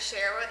are going to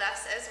share with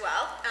us as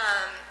well.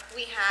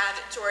 We have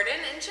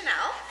Jordan and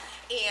Janelle,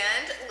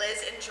 and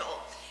Liz and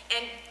Joel.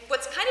 And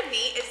what's kind of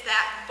neat is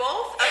that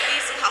both of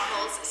these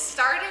couples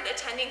started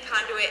attending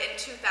Conduit in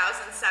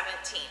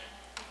 2017.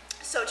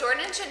 So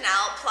Jordan and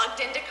Janelle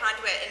plugged into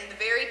Conduit in the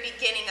very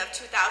beginning of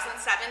 2017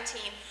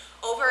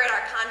 over at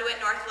our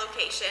Conduit North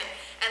location,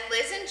 and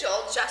Liz and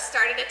Joel just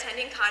started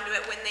attending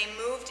Conduit when they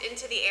moved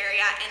into the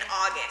area in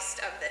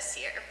August of this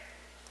year.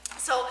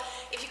 So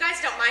if you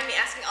guys don't mind me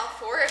asking all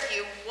four of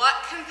you,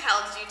 what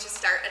compelled you to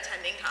start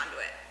attending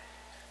Conduit?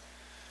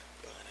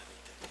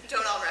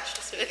 Don't all rush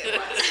to speak at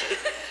once.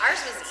 Ours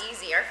was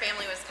easy. Our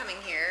family was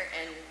coming here,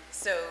 and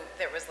so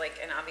there was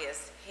like an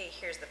obvious, hey,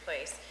 here's the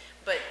place.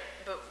 But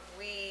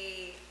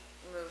we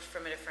moved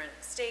from a different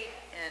state,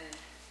 and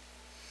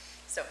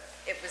so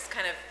it was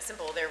kind of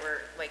simple. There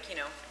were like,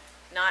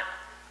 not,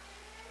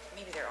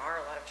 maybe there are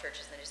a lot of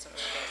churches that just don't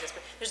really exist,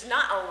 but there's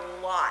not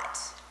a lot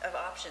of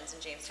options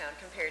in Jamestown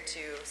compared to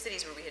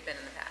cities where we had been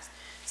in the past.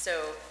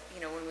 So,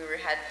 when we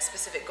had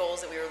specific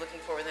goals that we were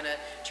looking for within a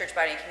church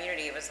body and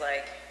community, it was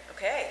like,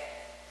 okay,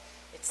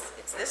 it's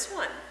this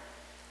one.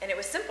 And it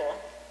was simple,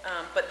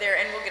 and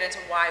we'll get into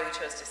why we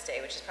chose to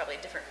stay, which is probably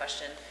a different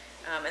question.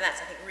 And that's,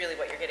 I think, really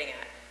what you're getting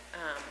at.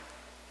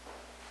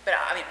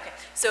 Okay.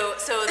 So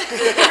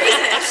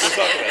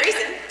the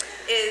reason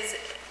is,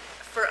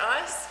 for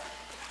us,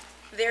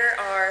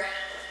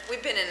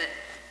 we've been in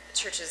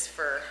churches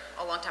for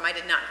a long time. I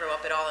did not grow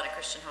up at all in a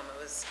Christian home.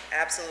 It was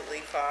absolutely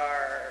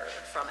far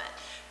from it.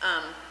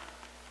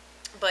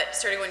 But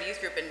started going to youth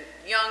group and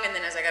young, and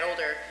then as I got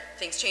older,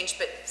 things changed.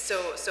 But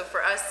so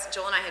for us,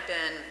 Joel and I we've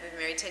been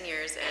married 10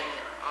 years, and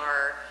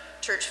our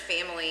church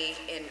family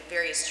in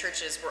various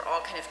churches were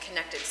all kind of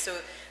connected.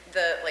 So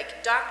the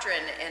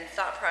doctrine and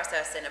thought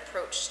process and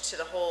approach to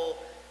the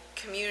whole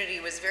community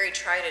was very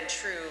tried and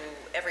true.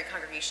 Every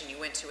congregation you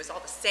went to was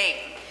all the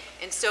same,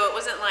 and so it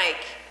wasn't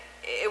like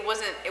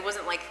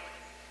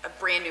a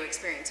brand new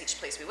experience each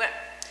place we went.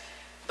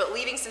 But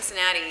leaving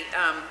Cincinnati,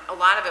 a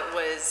lot of it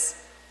was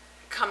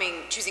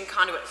choosing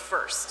Conduit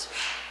first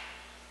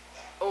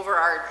over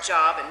our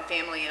job and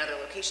family and other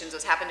locations.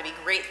 Those happened to be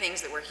great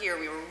things that were here.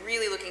 We were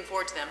really looking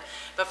forward to them.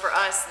 But for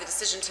us, the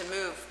decision to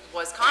move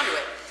was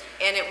Conduit.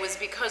 And it was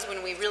because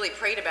when we really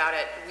prayed about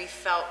it, we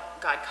felt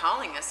God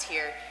calling us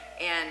here.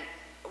 And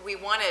we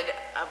wanted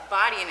a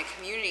body and a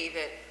community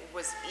that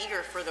was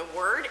eager for the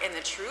word and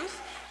the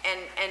truth,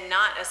 and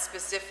not a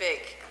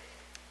specific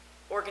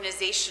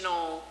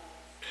organizational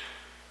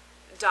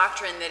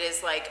doctrine that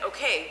is like,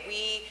 okay,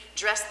 we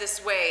dress this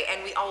way,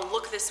 and we all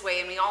look this way,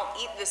 and we all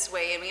eat this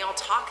way, and we all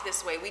talk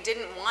this way. We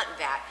didn't want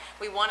that.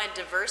 We wanted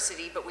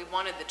diversity, but we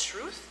wanted the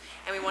truth,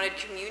 and we wanted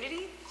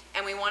community,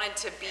 and we wanted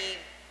to be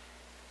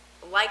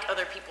like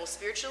other people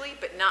spiritually,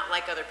 but not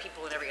like other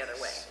people in every other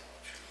way.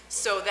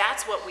 So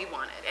that's what we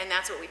wanted, and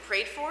that's what we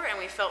prayed for, and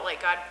we felt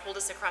like God pulled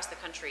us across the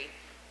country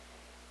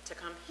to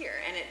come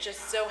here. And it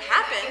just so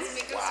happens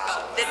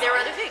that there were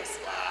other things.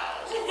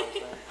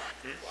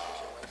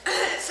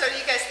 So do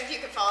you guys think you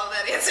can follow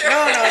that answer?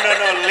 No.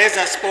 Liz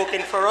has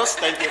spoken for us.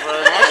 Thank you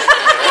very much.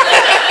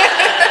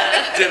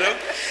 Ditto.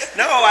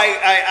 No,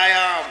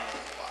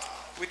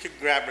 we could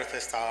grab the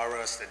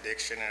thesaurus, the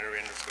dictionary,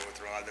 and just go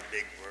through all the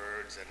big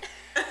words and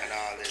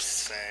all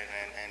this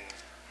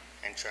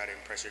and try to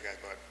impress you guys.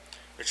 But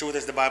the truth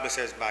is, the Bible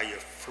says, by your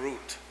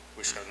fruit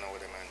we shall know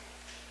them.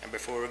 And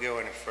before we go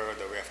any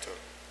further, we have to,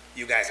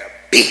 you guys are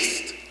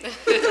beasts.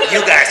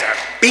 You guys are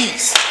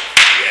beasts.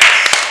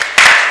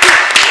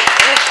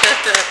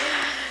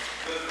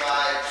 Good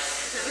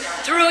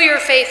vibes. Through your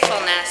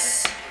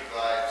faithfulness.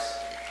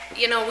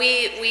 Good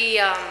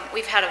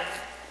vibes.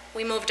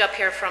 We moved up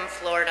here from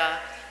Florida.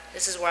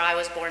 This is where I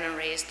was born and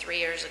raised 3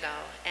 years ago,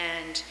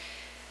 and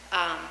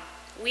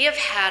we have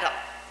had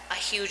a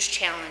huge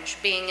challenge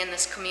being in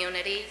this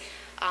community.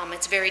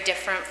 It's very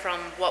different from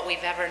what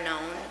we've ever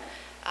known.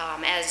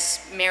 As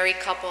married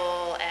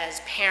couple,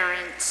 as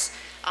parents,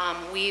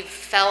 we've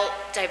felt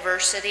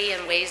diversity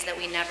in ways that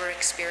we never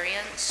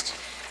experienced.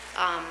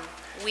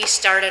 We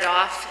started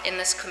off in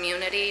this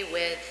community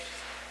with,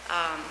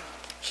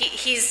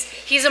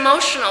 he's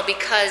emotional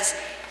because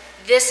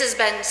this has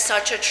been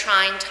such a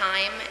trying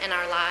time in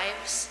our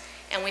lives,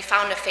 and we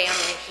found a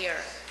family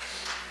here.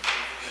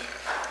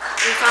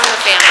 We found a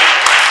family.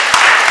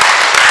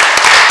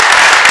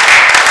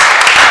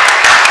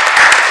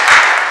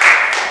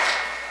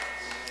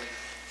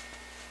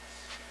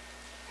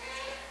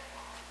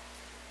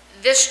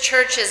 This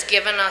church has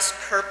given us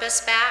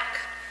purpose back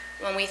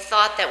when we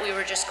thought that we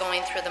were just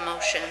going through the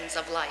motions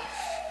of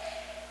life.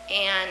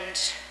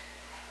 And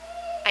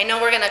I know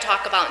we're going to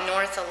talk about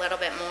North a little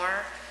bit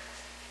more,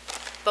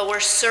 but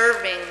we're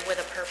serving with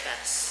a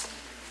purpose.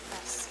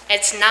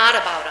 It's not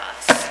about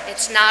us.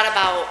 It's not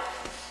about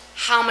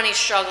how many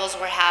struggles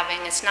we're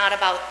having. It's not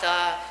about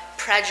the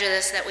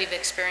prejudice that we've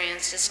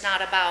experienced. It's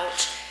not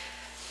about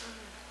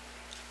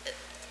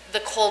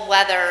the cold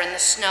weather and the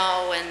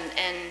snow and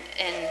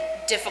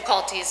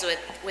difficulties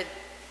with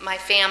my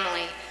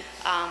family.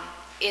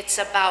 It's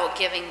about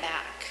giving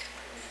back.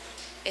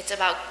 It's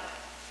about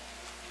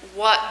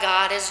what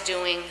God is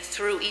doing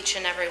through each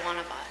and every one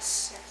of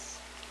us.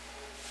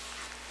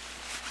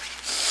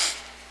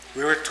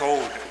 We were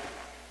told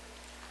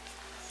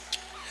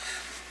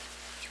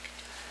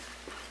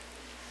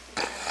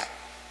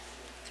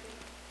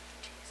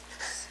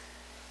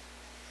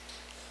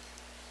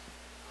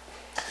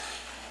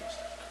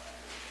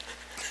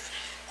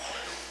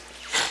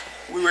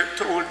we were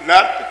told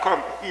not to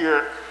come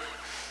here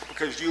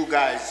because you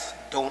guys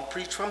don't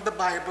preach from the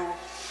Bible.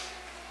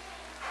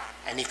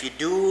 And if you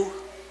do,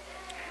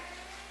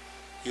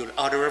 you'll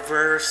utter a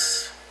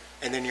verse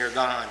and then you're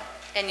gone.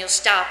 And you'll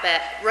stop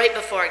it right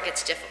before it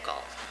gets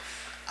difficult.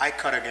 I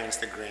cut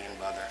against the grain,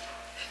 brother.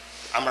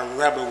 I'm a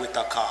rebel with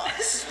a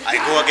cause. I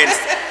go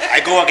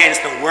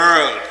against the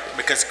world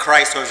because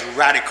Christ was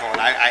radical.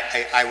 I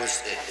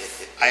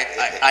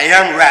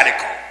am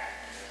radical.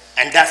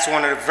 And that's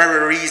one of the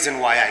very reasons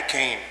why I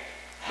came.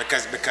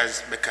 Because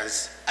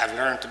I've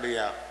learned to be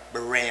a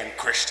Berean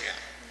Christian.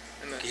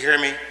 You hear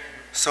me?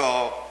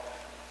 So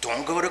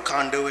don't go to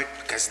Conduit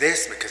because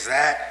this, because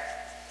that.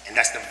 And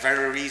that's the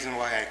very reason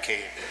why I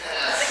came.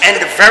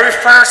 And the very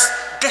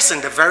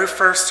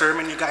first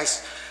sermon you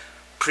guys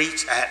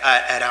preached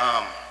at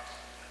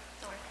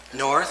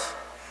North,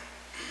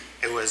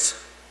 it was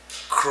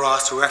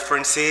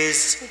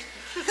cross-references.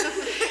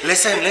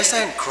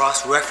 Listen,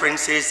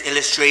 cross-references,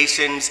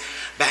 illustrations,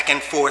 back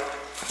and forth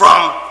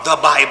from the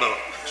Bible.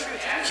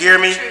 Hear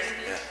me?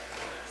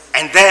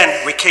 And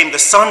then we came to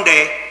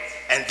Sunday,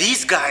 and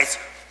these guys,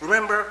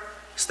 remember,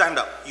 stand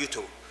up, you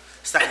two.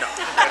 Stand up.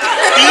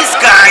 These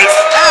guys,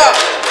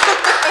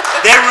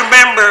 they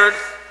remembered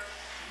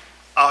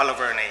all of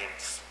our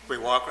names. We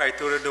walked right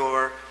through the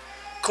door.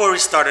 Corey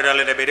started a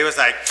little bit. It was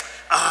like,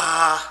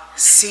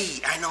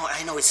 C. I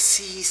know it's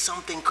C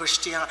something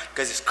Cristiano,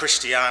 because it's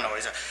Cristiano.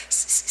 It's a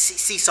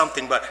C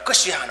something, but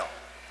Cristiano.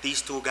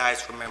 These two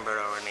guys remembered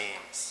our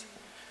names.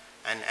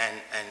 And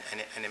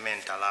it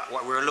meant a lot.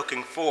 What we're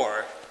looking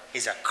for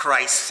is a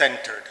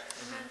Christ-centered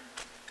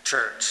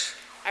church.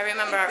 I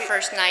remember our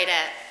first night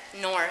at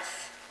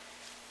North.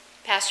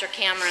 Pastor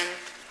Cameron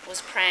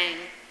was praying.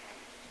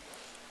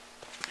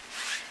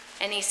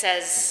 And he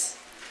says,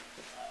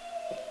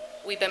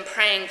 we've been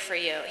praying for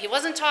you. He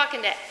wasn't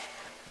talking to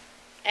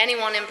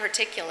anyone in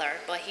particular,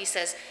 but he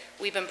says,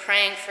 we've been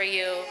praying for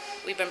you.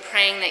 We've been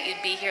praying that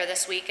you'd be here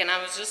this week. And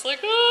I was just like,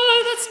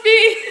 oh, that's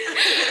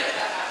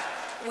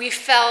me. We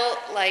felt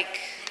like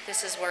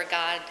this is where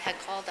God had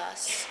called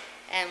us.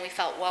 And we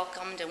felt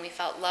welcomed and we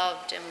felt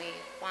loved. And we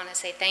want to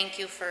say thank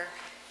you for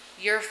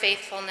your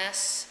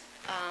faithfulness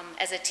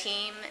as a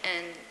team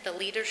and the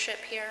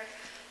leadership here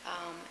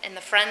and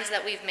the friends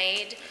that we've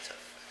made.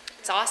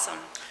 It's awesome.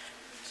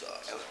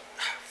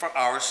 For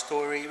our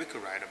story, we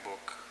could write a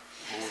book,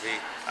 movie.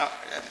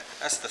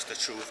 That's just the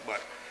truth,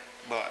 but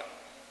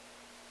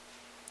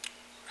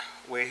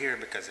we're here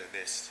because of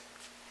this.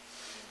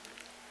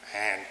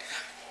 And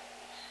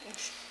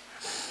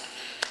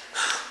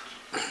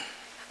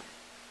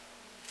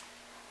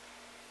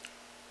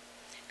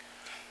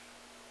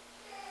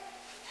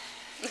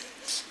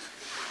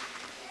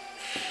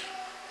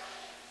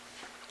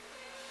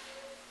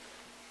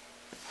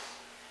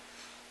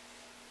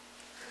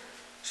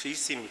she's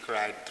seen me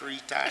cry 3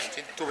 times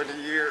in 20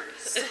 years.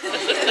 3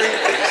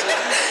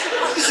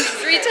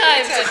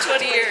 times in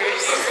 20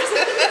 years.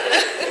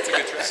 That's a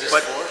good try.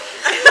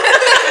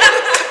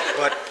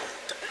 But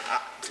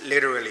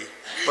literally,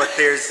 but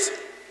there's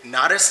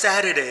not a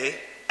Saturday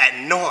at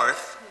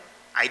North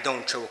I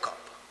don't choke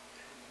up.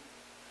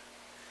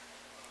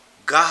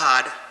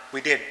 God,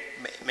 we did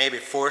maybe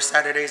 4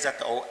 Saturdays at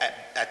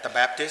the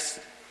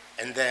Baptist,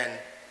 and then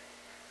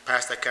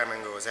Pastor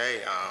Cameron goes,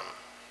 hey,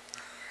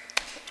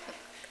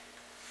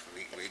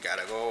 we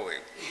gotta go.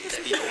 These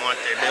people want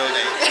their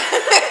building,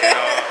 you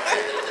know.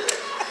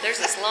 There's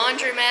this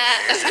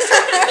laundromat.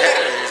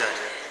 There's a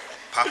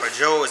Papa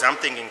Joe's. I'm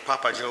thinking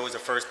Papa Joe's. The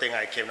first thing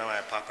I came to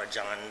mind, Papa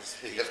John's.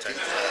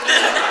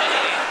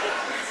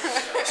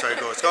 So he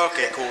goes,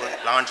 okay, cool,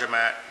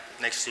 laundromat.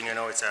 Next thing you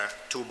know, it's a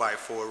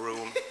 2x4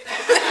 room.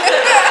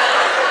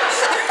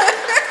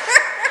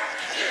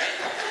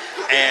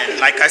 And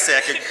like I said,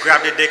 I could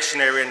grab the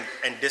dictionary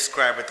and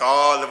describe with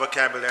all the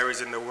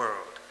vocabularies in the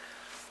world.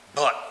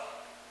 But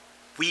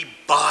we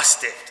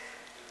bossed it.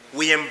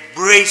 We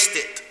embraced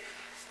it.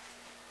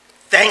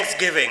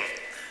 Thanksgiving.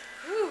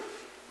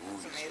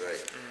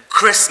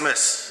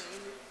 Christmas.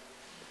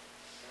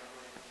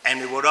 And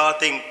we would all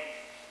think,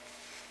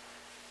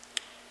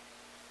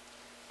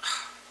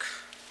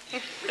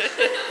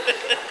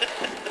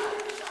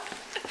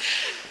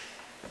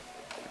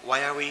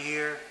 why are we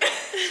here?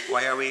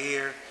 Why are we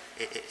here?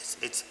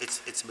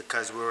 It's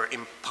because we were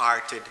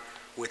imparted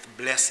with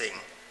blessing,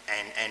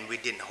 and we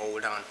didn't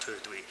hold on to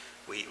it.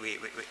 We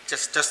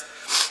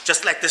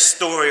just like the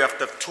story of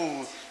the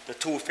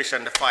two fish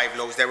and the 5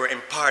 loaves. They were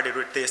imparted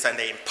with this, and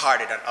they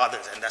imparted on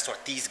others, and that's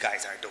what these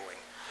guys are doing.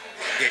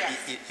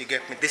 You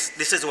get me?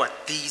 This is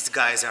what these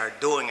guys are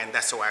doing, and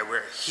that's why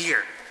we're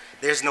here.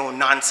 There's no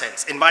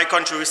nonsense. In my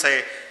country, we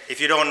say, if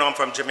you don't know I'm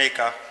from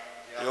Jamaica,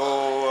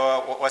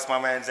 yo, what's my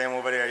man's name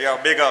over there? Yo,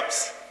 big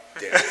ups.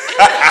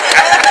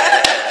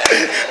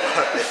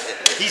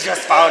 He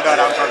just found out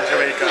I'm from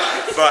Jamaica.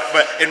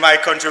 But in my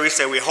country, we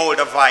say we hold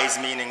a wise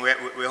meaning.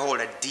 We hold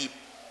a deep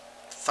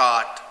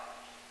thought,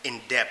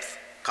 in-depth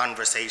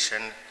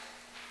conversation.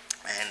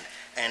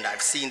 And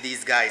I've seen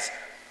these guys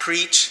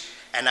preach,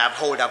 and I've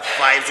hold up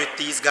vibes with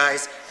these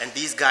guys, and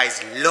these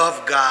guys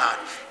love God.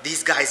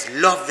 These guys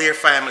love their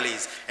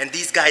families, and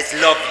these guys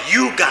love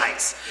you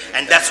guys,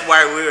 and that's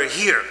why we're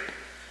here.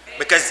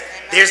 Because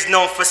there's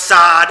no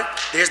facade,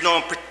 there's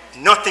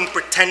nothing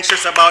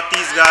pretentious about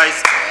these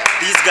guys.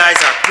 These guys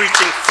are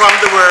preaching from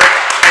the word,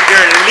 and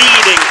they're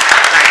leading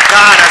like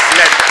God has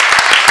led them.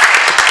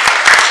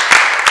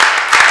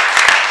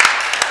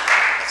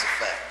 That's a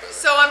fact, brother.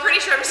 So I'm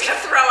pretty sure I'm just going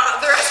to throw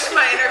out the rest of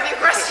my interview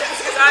questions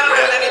because I don't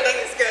have anything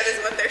as good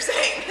as what they're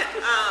saying.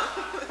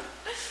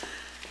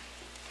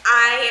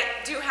 I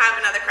do have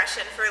another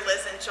question for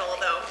Liz and Joel,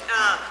 though.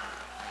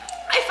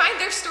 I find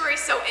their story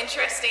so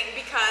interesting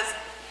because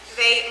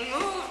they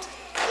moved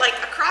like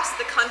across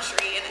the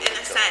country in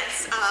a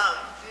sense,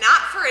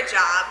 not for a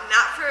job,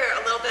 not for a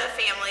little bit of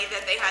family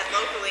that they had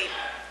locally,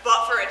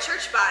 but for a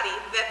church body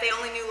that they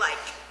only knew like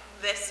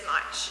this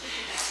much.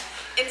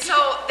 And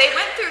so they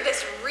went through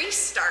this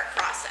restart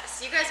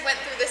process. You guys went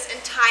through this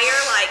entire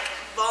like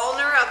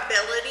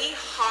vulnerability,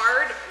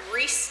 hard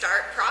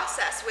restart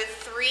process with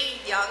 3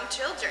 young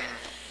children.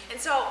 And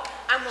so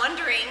I'm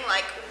wondering,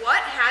 like, what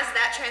has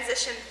that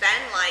transition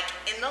been like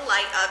in the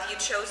light of you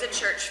chose a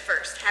church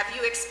first? Have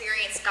you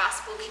experienced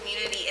gospel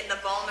community in the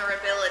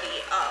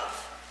vulnerability of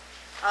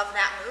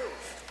that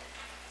move?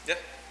 Yeah,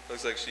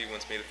 looks like she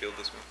wants me to field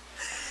this one.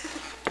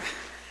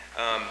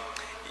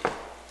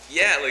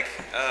 Yeah, like,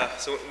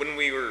 so when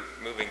we were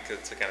moving to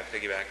kind of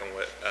piggyback on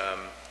what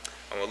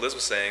Liz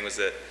was saying was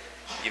that,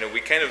 you know, we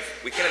kind of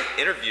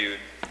interviewed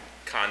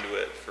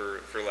Conduit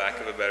for lack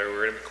of a better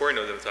word. And Corey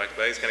knows what I'm talking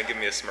about. He's kind of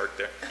giving me a smirk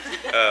there.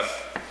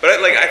 But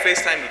I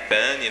FaceTimed with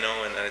Ben, you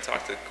know, and I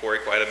talked to Corey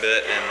quite a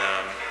bit,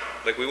 and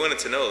like we wanted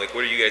to know, like,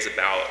 what are you guys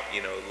about?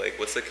 You know, like,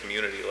 what's the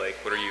community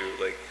like? What are you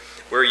like?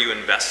 Where are you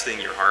investing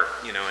your heart?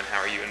 You know, and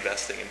how are you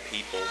investing in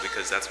people?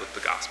 Because that's what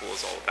the gospel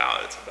is all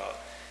about. It's about,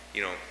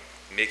 you know,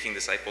 making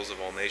disciples of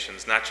all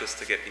nations, not just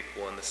to get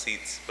people in the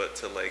seats, but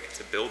to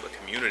build a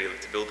community,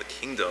 like, to build a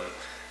kingdom,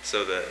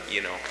 so that,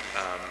 you know,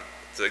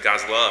 so that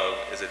God's love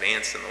is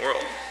advanced in the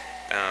world.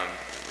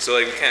 So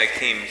like we kind of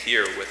came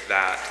here with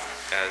that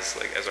as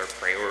our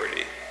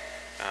priority.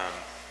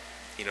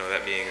 You know,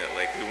 that being that,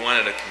 like, we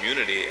wanted a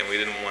community, and we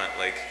didn't want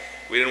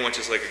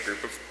just like a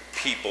group of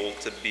people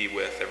to be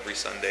with every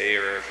Sunday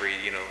or every,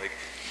 you know, like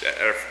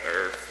our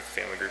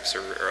family groups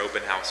or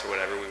open house or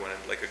whatever. We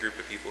wanted like a group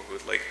of people who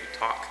would like to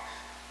talk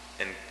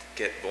and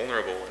get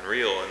vulnerable and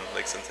real, and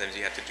like sometimes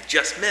you have to do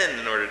just men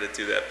in order to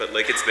do that, but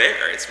like it's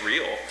there, it's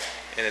real,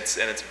 and it's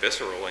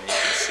visceral, and you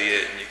can see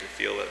it and you can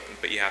feel it,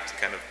 but you have to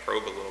kind of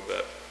probe a little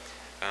bit.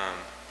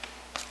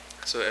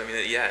 So I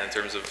mean, yeah, in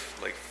terms of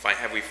like,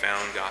 have we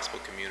found gospel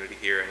community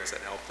here, and has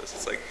that helped us?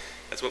 It's like,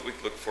 that's what we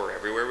look for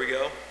everywhere we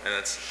go, and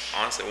that's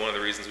honestly one of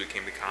the reasons we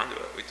came to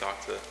Conduit. We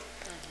talked to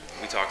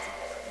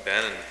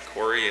Ben and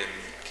Corey and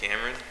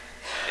Cameron,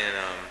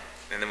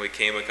 and then we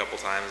came a couple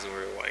times, and we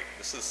were like,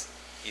 this is,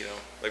 you know,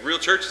 like, real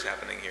church is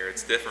happening here.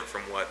 It's different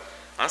from what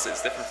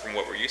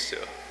we're used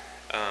to.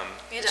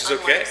 We had to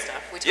unlearn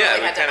stuff. We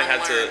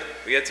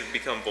totally had to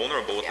become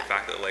vulnerable with the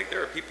fact that, like,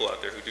 there are people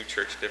out there who do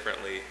church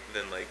differently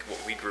than like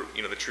what we grew,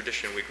 you know, the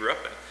tradition we grew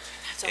up in.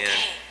 That's okay. And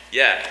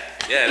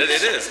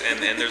it is,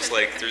 and there's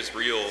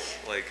real,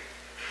 like,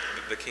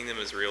 the kingdom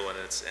is real, and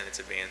it's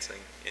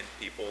advancing in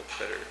people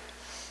that are,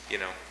 you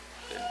know,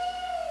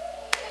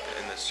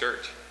 in this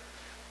church,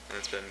 and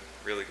it's been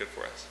really good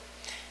for us.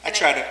 I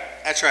try to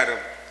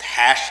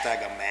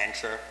hashtag a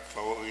mantra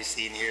for what we've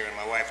seen here, and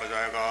my wife was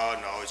like, "Oh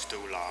no, it's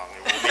too long.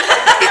 It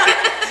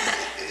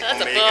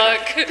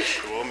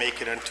won't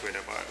make it on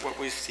Twitter." But what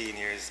we've seen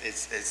here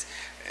is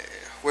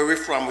where we're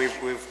from. We've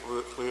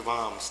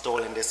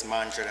stolen this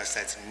mantra that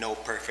says "No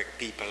perfect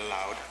people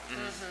allowed,"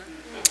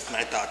 and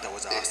I thought that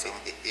was awesome.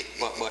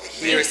 But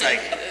here it's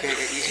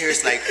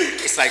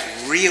like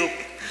real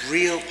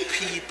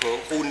people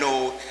who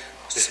know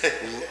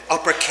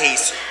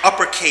uppercase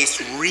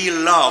real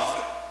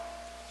love,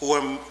 who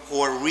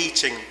are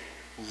reaching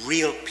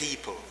real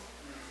people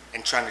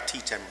and trying to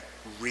teach them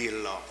real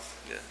love.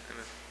 Yeah.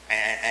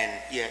 And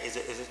yeah, is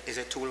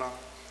it too long?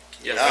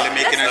 Yeah,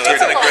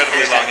 that's an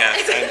incredibly long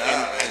answer.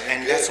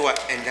 And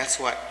that's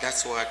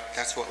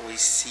what we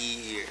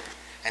see here,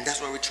 and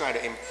that's what we try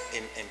to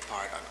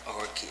impart on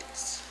our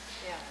kids.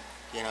 Yeah.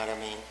 You know what I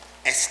mean?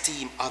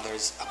 Esteem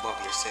others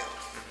above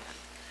yourself.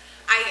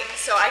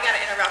 So I got to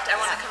interrupt. I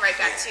want to come right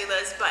back to you,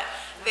 Liz, but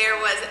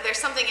there's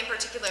something in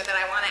particular that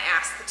I want to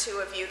ask the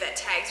two of you that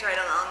tags right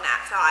along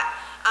that thought.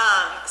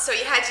 So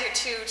you had your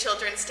 2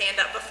 children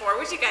stand up before.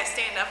 Would you guys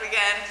stand up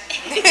again?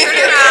 Turn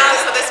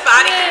around so this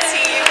body can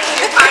see you.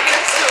 Your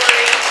positive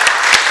story.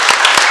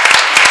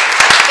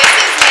 This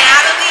is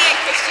Natalie and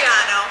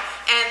Cristiano,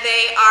 and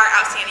they are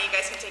outstanding. You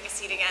guys can take a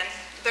seat again.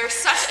 They're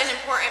such an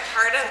important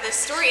part of this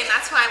story, and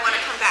that's why I want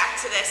to come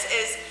back to this.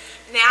 Is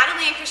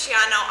Natalie and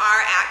Cristiano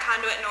are at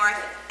Conduit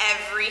North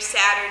every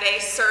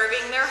Saturday,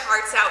 serving their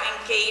hearts out,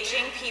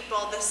 engaging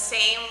people the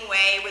same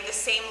way, with the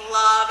same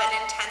love and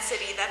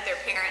intensity that their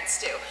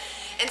parents do.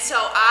 And so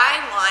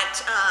I want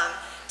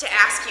to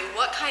ask you,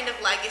 what kind of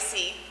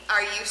legacy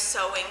are you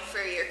sowing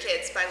for your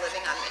kids by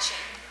living on mission?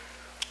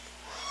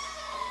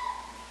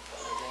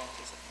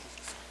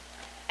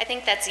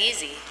 think that's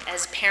easy.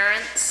 As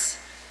parents,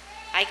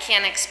 I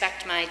can't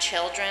expect my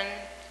children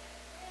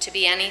to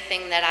be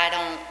anything that I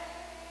don't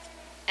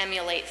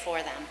emulate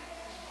for them.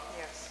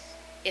 Yes.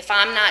 If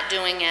I'm not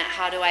doing it,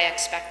 how do I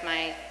expect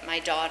my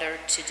daughter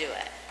to do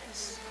it?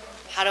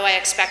 How do I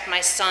expect my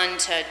son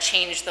to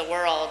change the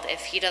world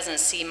if he doesn't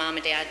see mom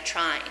and dad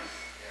trying?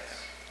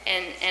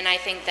 And I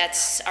think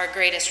that's our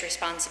greatest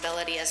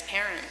responsibility as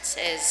parents,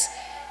 is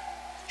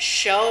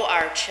show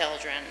our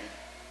children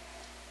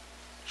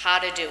how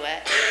to do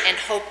it and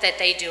hope that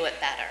they do it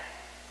better.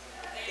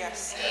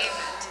 Yes.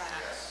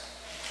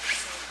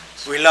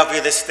 We love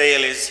you, the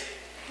Staleys.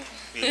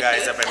 You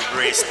guys have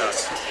embraced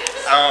us.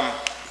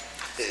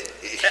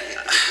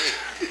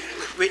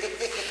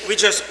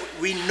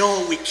 We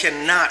know we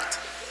cannot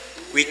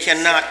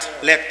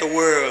let the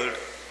world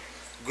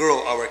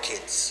grow our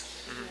kids.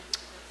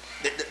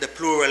 The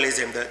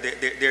pluralism,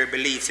 their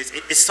beliefs,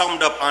 it's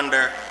summed up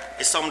under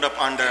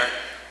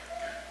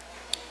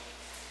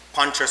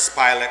Pontius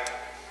Pilate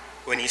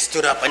when he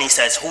stood up and he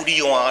says, "Who do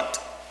you want?"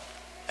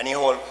 And he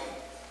hold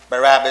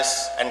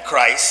Barabbas and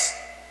Christ,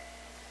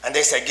 and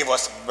they said, "Give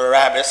us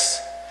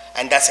Barabbas."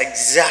 And that's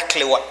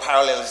exactly what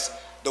parallels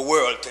the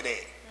world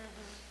today.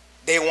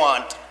 They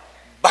want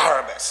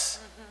Barabbas.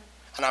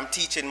 And I'm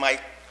teaching my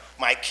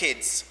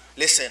kids,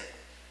 listen,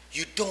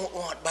 you don't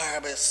want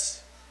Barabbas.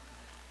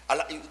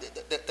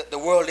 The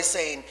world is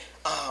saying,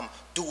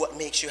 do what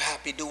makes you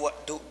happy, do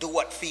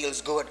what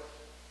feels good.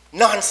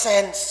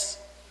 Nonsense.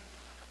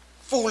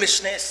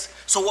 Foolishness.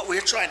 So what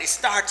we're trying to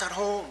start at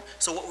home.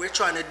 So what we're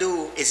trying to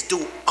do is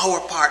do our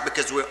part,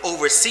 because we're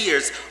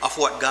overseers of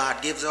what God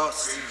gives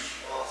us.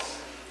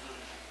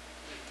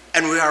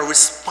 And we are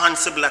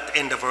responsible at the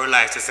end of our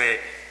lives to say,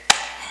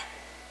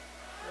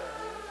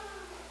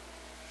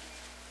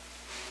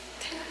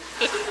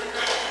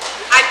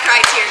 I'd cry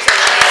tears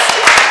over this.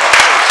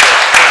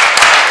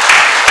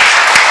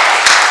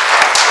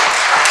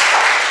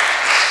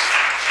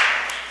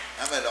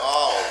 I'm at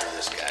all over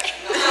this guy.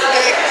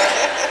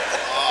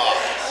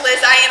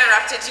 Liz, I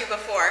interrupted you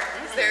before.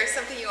 Is there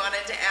something you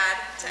wanted to add?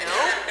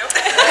 Nope.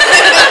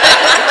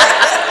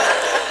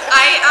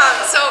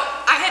 So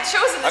I had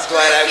chosen this I'm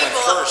glad I group of went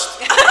people.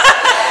 first.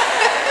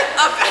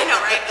 I know,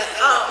 right?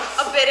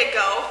 A bit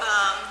ago,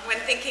 when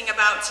thinking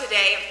about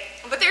today.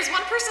 But there's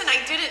one person I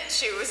didn't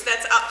choose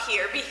that's up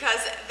here,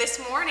 because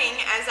this morning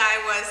as I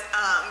was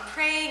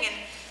praying and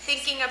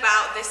thinking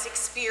about this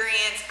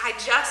experience, I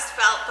just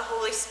felt the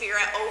Holy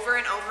Spirit over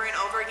and over and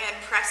over again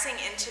pressing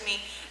into me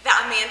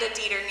that Amanda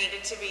Dieter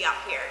needed to be up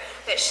here,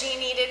 that she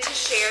needed to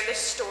share the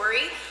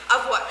story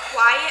of what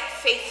quiet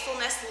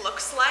faithfulness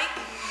looks like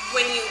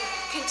when you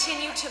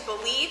continue to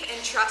believe and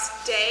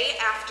trust day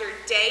after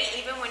day,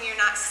 even when you're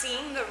not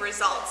seeing the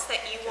results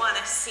that you want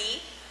to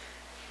see.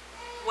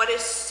 What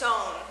is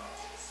sown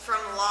from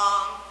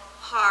long,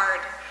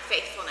 hard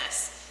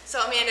faithfulness.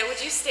 So Amanda,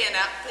 would you stand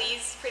up,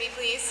 please? Pretty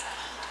please.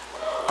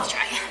 I'll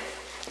try.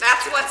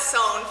 That's what's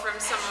sown from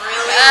some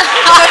really...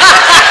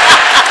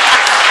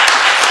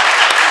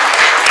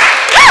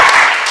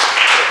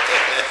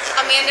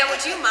 Amanda,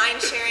 would you mind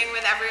sharing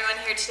with everyone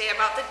here today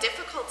about the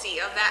difficulty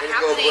of that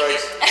happening?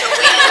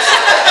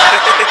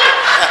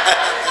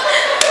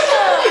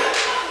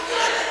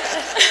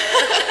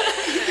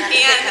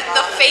 And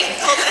the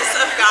faithfulness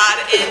of God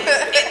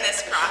in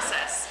this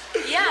process.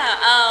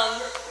 Yeah,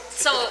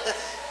 so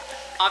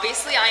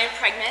obviously I am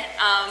pregnant.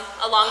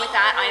 Along with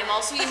that, I am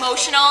also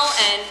emotional,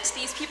 and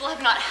these people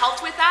have not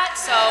helped with that.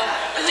 So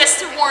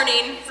just a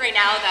warning right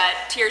now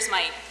that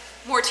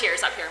more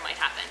tears up here might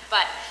happen.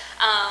 But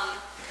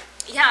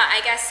yeah,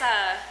 I guess,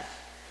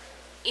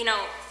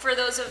 for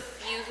those of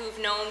you who've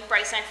known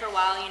Bryce and I for a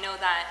while, you know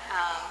that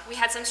we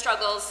had some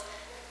struggles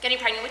getting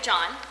pregnant with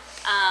John.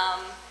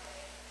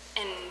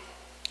 And,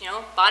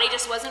 body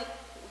just wasn't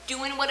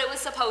doing what it was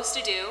supposed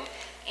to do.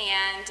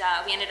 And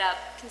we ended up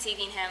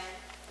conceiving him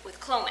with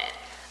Clomid.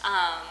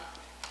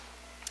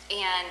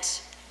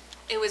 And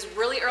it was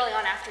really early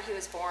on after he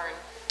was born,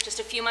 just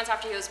a few months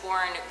after he was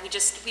born, we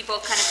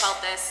both kind of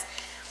felt this,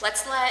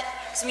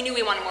 because we knew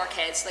we wanted more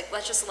kids,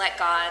 let's just let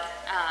God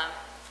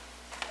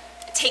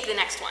take the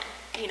next one.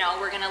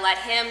 We're going to let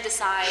him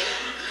decide,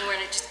 and we're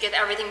going to just give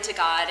everything to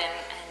God, and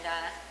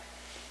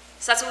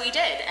so that's what we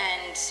did.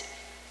 And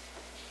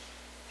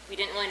we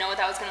didn't really know what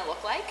that was going to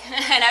look like.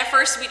 And at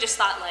first we just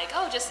thought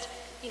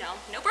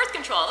no birth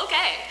control,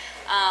 okay.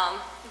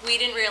 We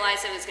didn't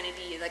realize it was going to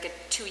be like a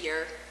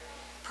 2-year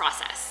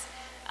process.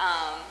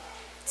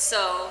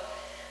 So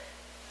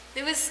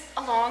it was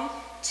a long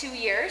 2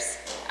 years.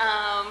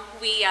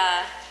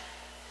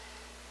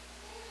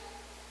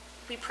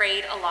 We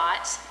prayed a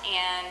lot,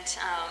 and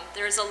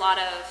there was a lot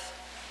of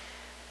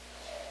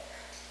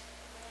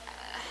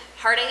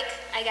heartache,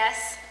 I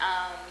guess.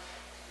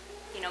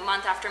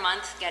 Month after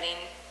month,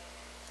 getting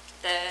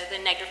the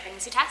negative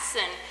pregnancy tests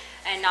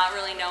and not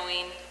really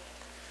knowing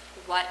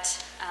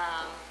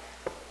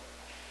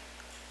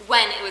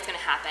when it was going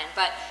to happen.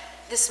 But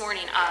this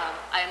morning,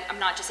 I'm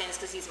not just saying this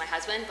because he's my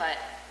husband, but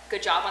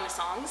good job on the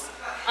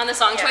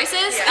song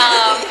choices.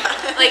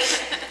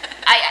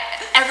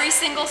 every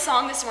single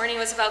song this morning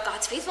was about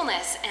God's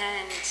faithfulness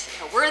and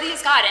worthy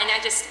is God. And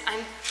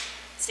I'm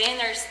standing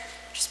there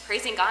just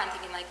praising God and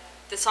thinking, like,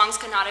 the songs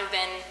could not have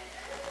been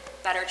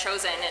better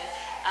chosen.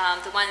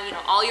 And the one,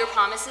 all your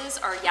promises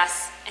are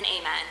yes and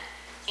amen.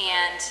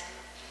 And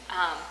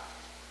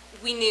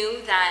we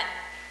knew that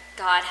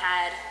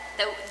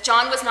that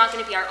John was not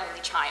going to be our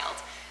only child.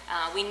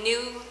 We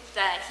knew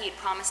that he had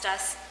promised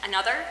us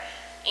another,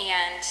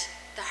 and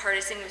the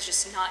hardest thing was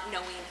just not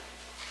knowing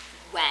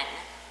when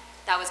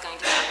that was going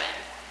to happen.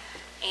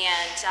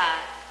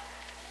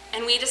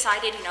 And we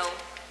decided,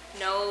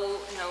 no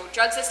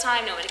drugs this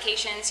time, no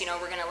medications,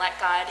 we're going to let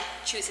God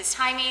choose his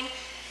timing.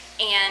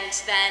 And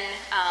then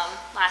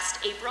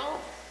last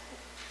April,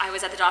 I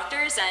was at the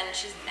doctor's,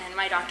 and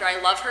my doctor, I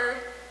love her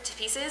to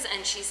pieces,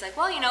 and she's like,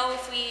 well,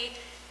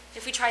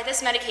 if we try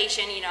this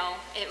medication,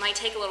 it might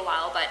take a little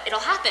while, but it'll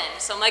happen.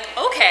 So I'm like,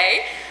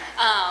 okay.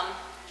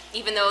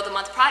 Even though the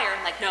month prior,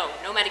 I'm like, no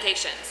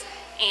medications.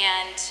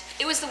 And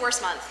it was the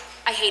worst month.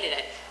 I hated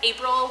it.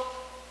 April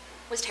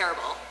was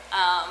terrible.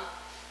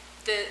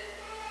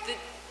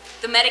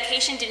 The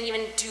medication didn't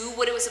even do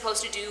what it was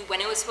supposed to do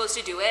when it was supposed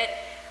to do it,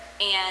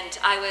 and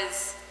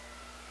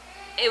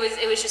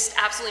it was just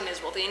absolutely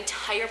miserable. The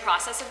entire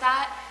process of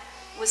that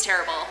was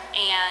terrible,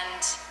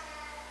 and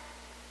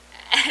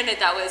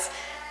that was,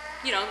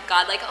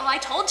 God, like, oh, I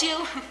told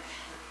you,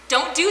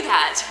 don't do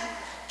that,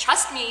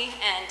 trust me.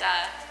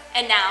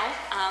 And now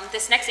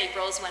this next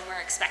April is when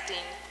we're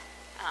expecting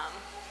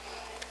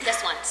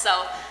this one.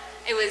 So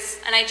it was,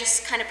 and I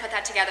just kind of put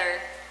that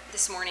together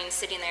this morning,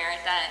 sitting there,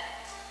 that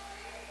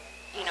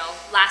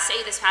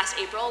this past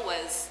April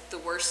was the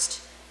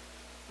worst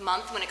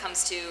month when it came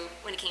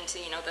to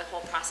the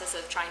whole process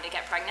of trying to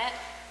get pregnant,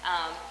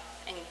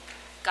 and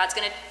God's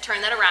going to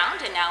turn that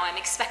around, and now I'm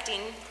expecting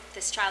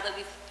this child that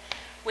we've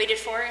waited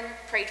for and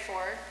prayed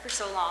for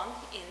so long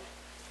in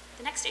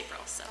the next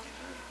April. So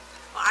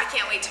well, I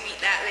can't wait to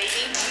meet that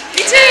baby.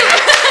 Me too.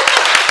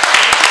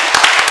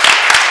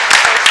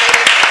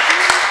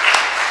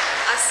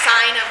 A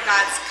sign of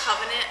God's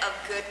covenant of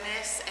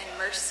goodness and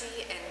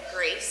mercy and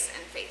grace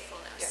and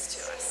faithfulness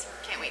to us.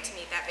 Can't wait to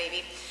meet that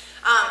baby.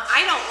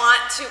 I don't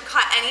want to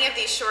cut any of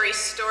these stories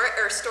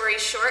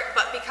short,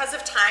 but because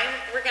of time,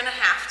 we're going to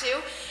have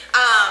to.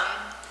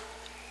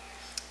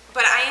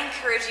 But I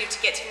encourage you to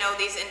get to know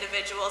these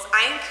individuals.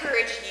 I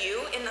encourage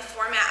you in the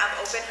format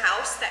of open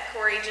house that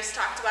Corey just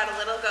talked about a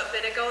little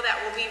bit ago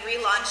that we'll be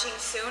relaunching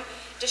soon,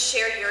 to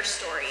share your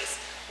stories.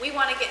 We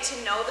want to get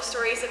to know the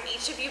stories of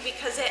each of you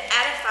because it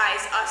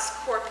edifies us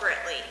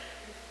corporately.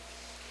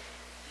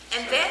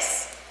 And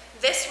this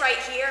right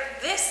here,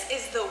 this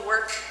is the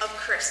work of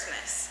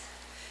Christmas.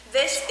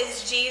 This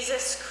is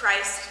Jesus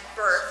Christ's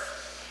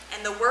birth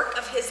and the work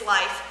of his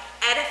life,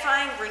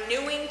 edifying,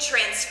 renewing,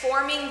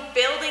 transforming,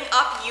 building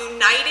up,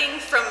 uniting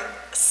from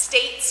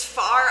states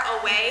far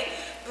away,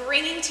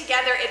 bringing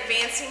together,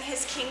 advancing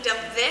his kingdom.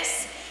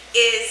 This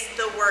is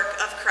the work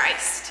of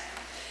Christ.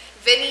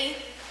 Vinny,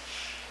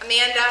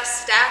 Amanda,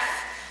 Steph,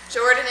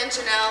 Jordan and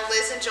Janelle,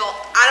 Liz and Joel,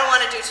 I don't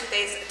want to do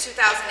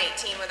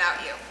 2018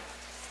 without you.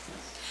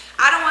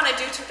 I don't want to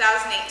do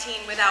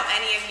 2018 without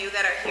any of you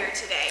that are here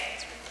today.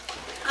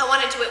 I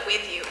want to do it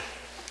with you.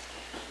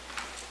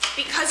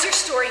 Because your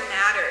story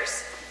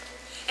matters.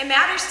 It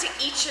matters to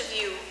each of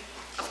you,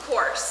 of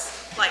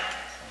course. Like,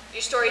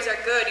 your stories are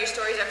good, your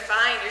stories are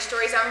fine, your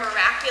stories are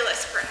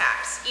miraculous,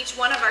 perhaps. Each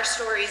one of our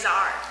stories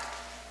are.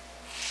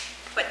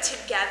 But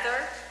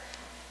together,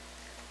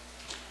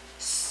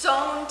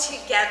 sewn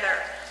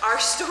together, our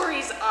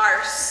stories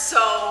are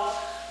so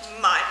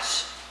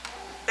much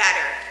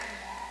better.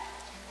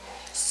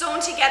 Sewn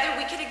together,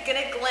 we can get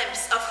a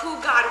glimpse of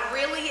who God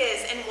really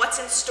is and what's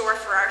in store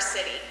for our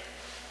city.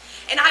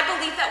 And I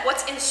believe that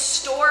what's in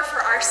store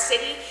for our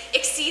city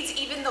exceeds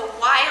even the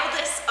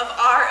wildest of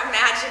our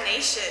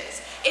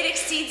imaginations. It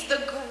exceeds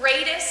the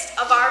greatest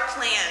of our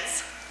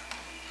plans.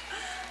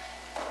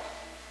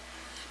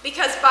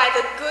 Because by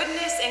the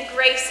goodness and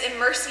grace and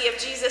mercy of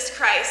Jesus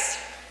Christ,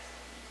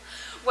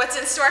 what's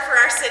in store for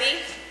our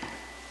city?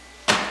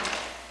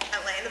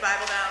 I'm laying the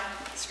Bible down,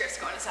 the script's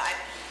going aside.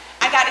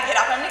 I gotta get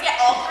up. I'm gonna get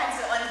all kinds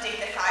of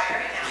undignified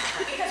right now.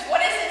 Because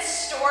what is in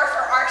store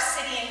for our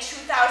city in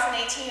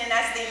 2018 and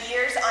as the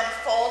years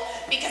unfold,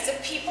 because of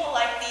people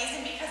like these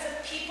and because of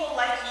people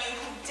like you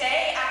who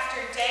day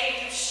after day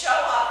you show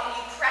up and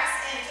you press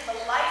into the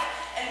life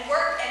and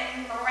work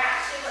and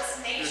miraculous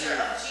nature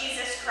of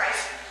Jesus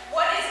Christ.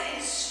 What is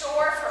in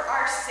store for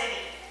our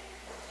city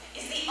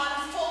is the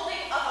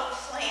unfolding of a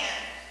plan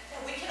that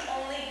we can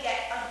only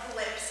get a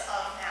glimpse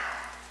of now.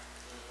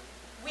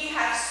 We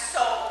have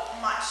so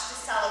much to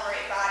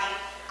celebrate, body.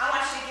 I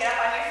want you to get up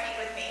on your feet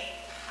with me.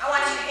 I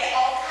want you to get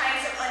all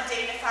kinds of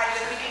undignified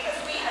with me because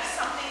we have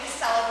something to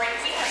celebrate.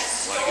 We have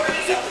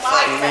stories of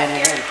lives out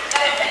here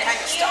that have been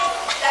healed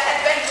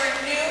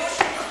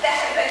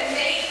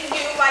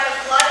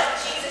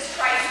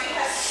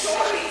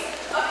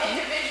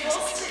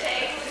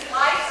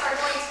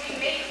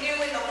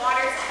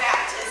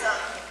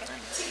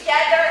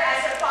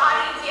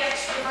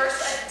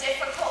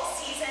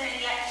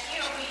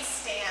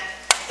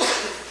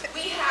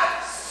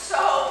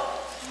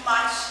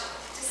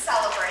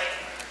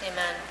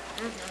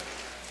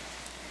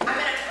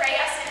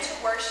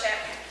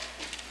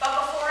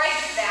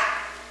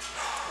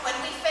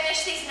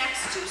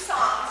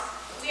songs,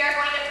 we are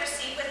going to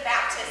proceed with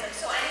baptism.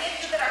 So any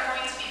of you that are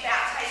going to be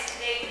baptized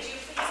today, would you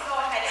please go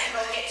ahead and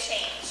go get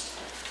changed.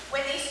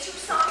 When these 2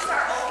 songs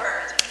are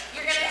over,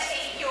 you're going to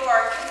take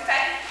your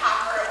confetti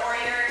popper or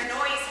your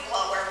noise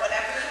blower,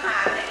 whatever you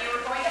have, and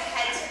you're going to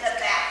head to the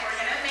back. We're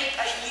going to make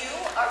a U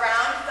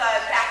around the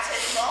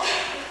baptismal.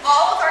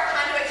 All of our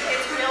Conduit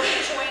kids will be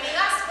joining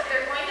us, but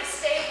they're going to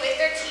stay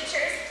with their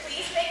teachers.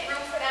 Please make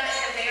room for them at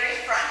the very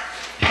front.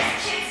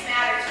 Kids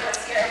matter to us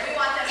here. We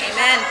want them to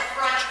have a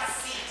front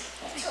seat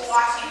to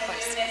watching the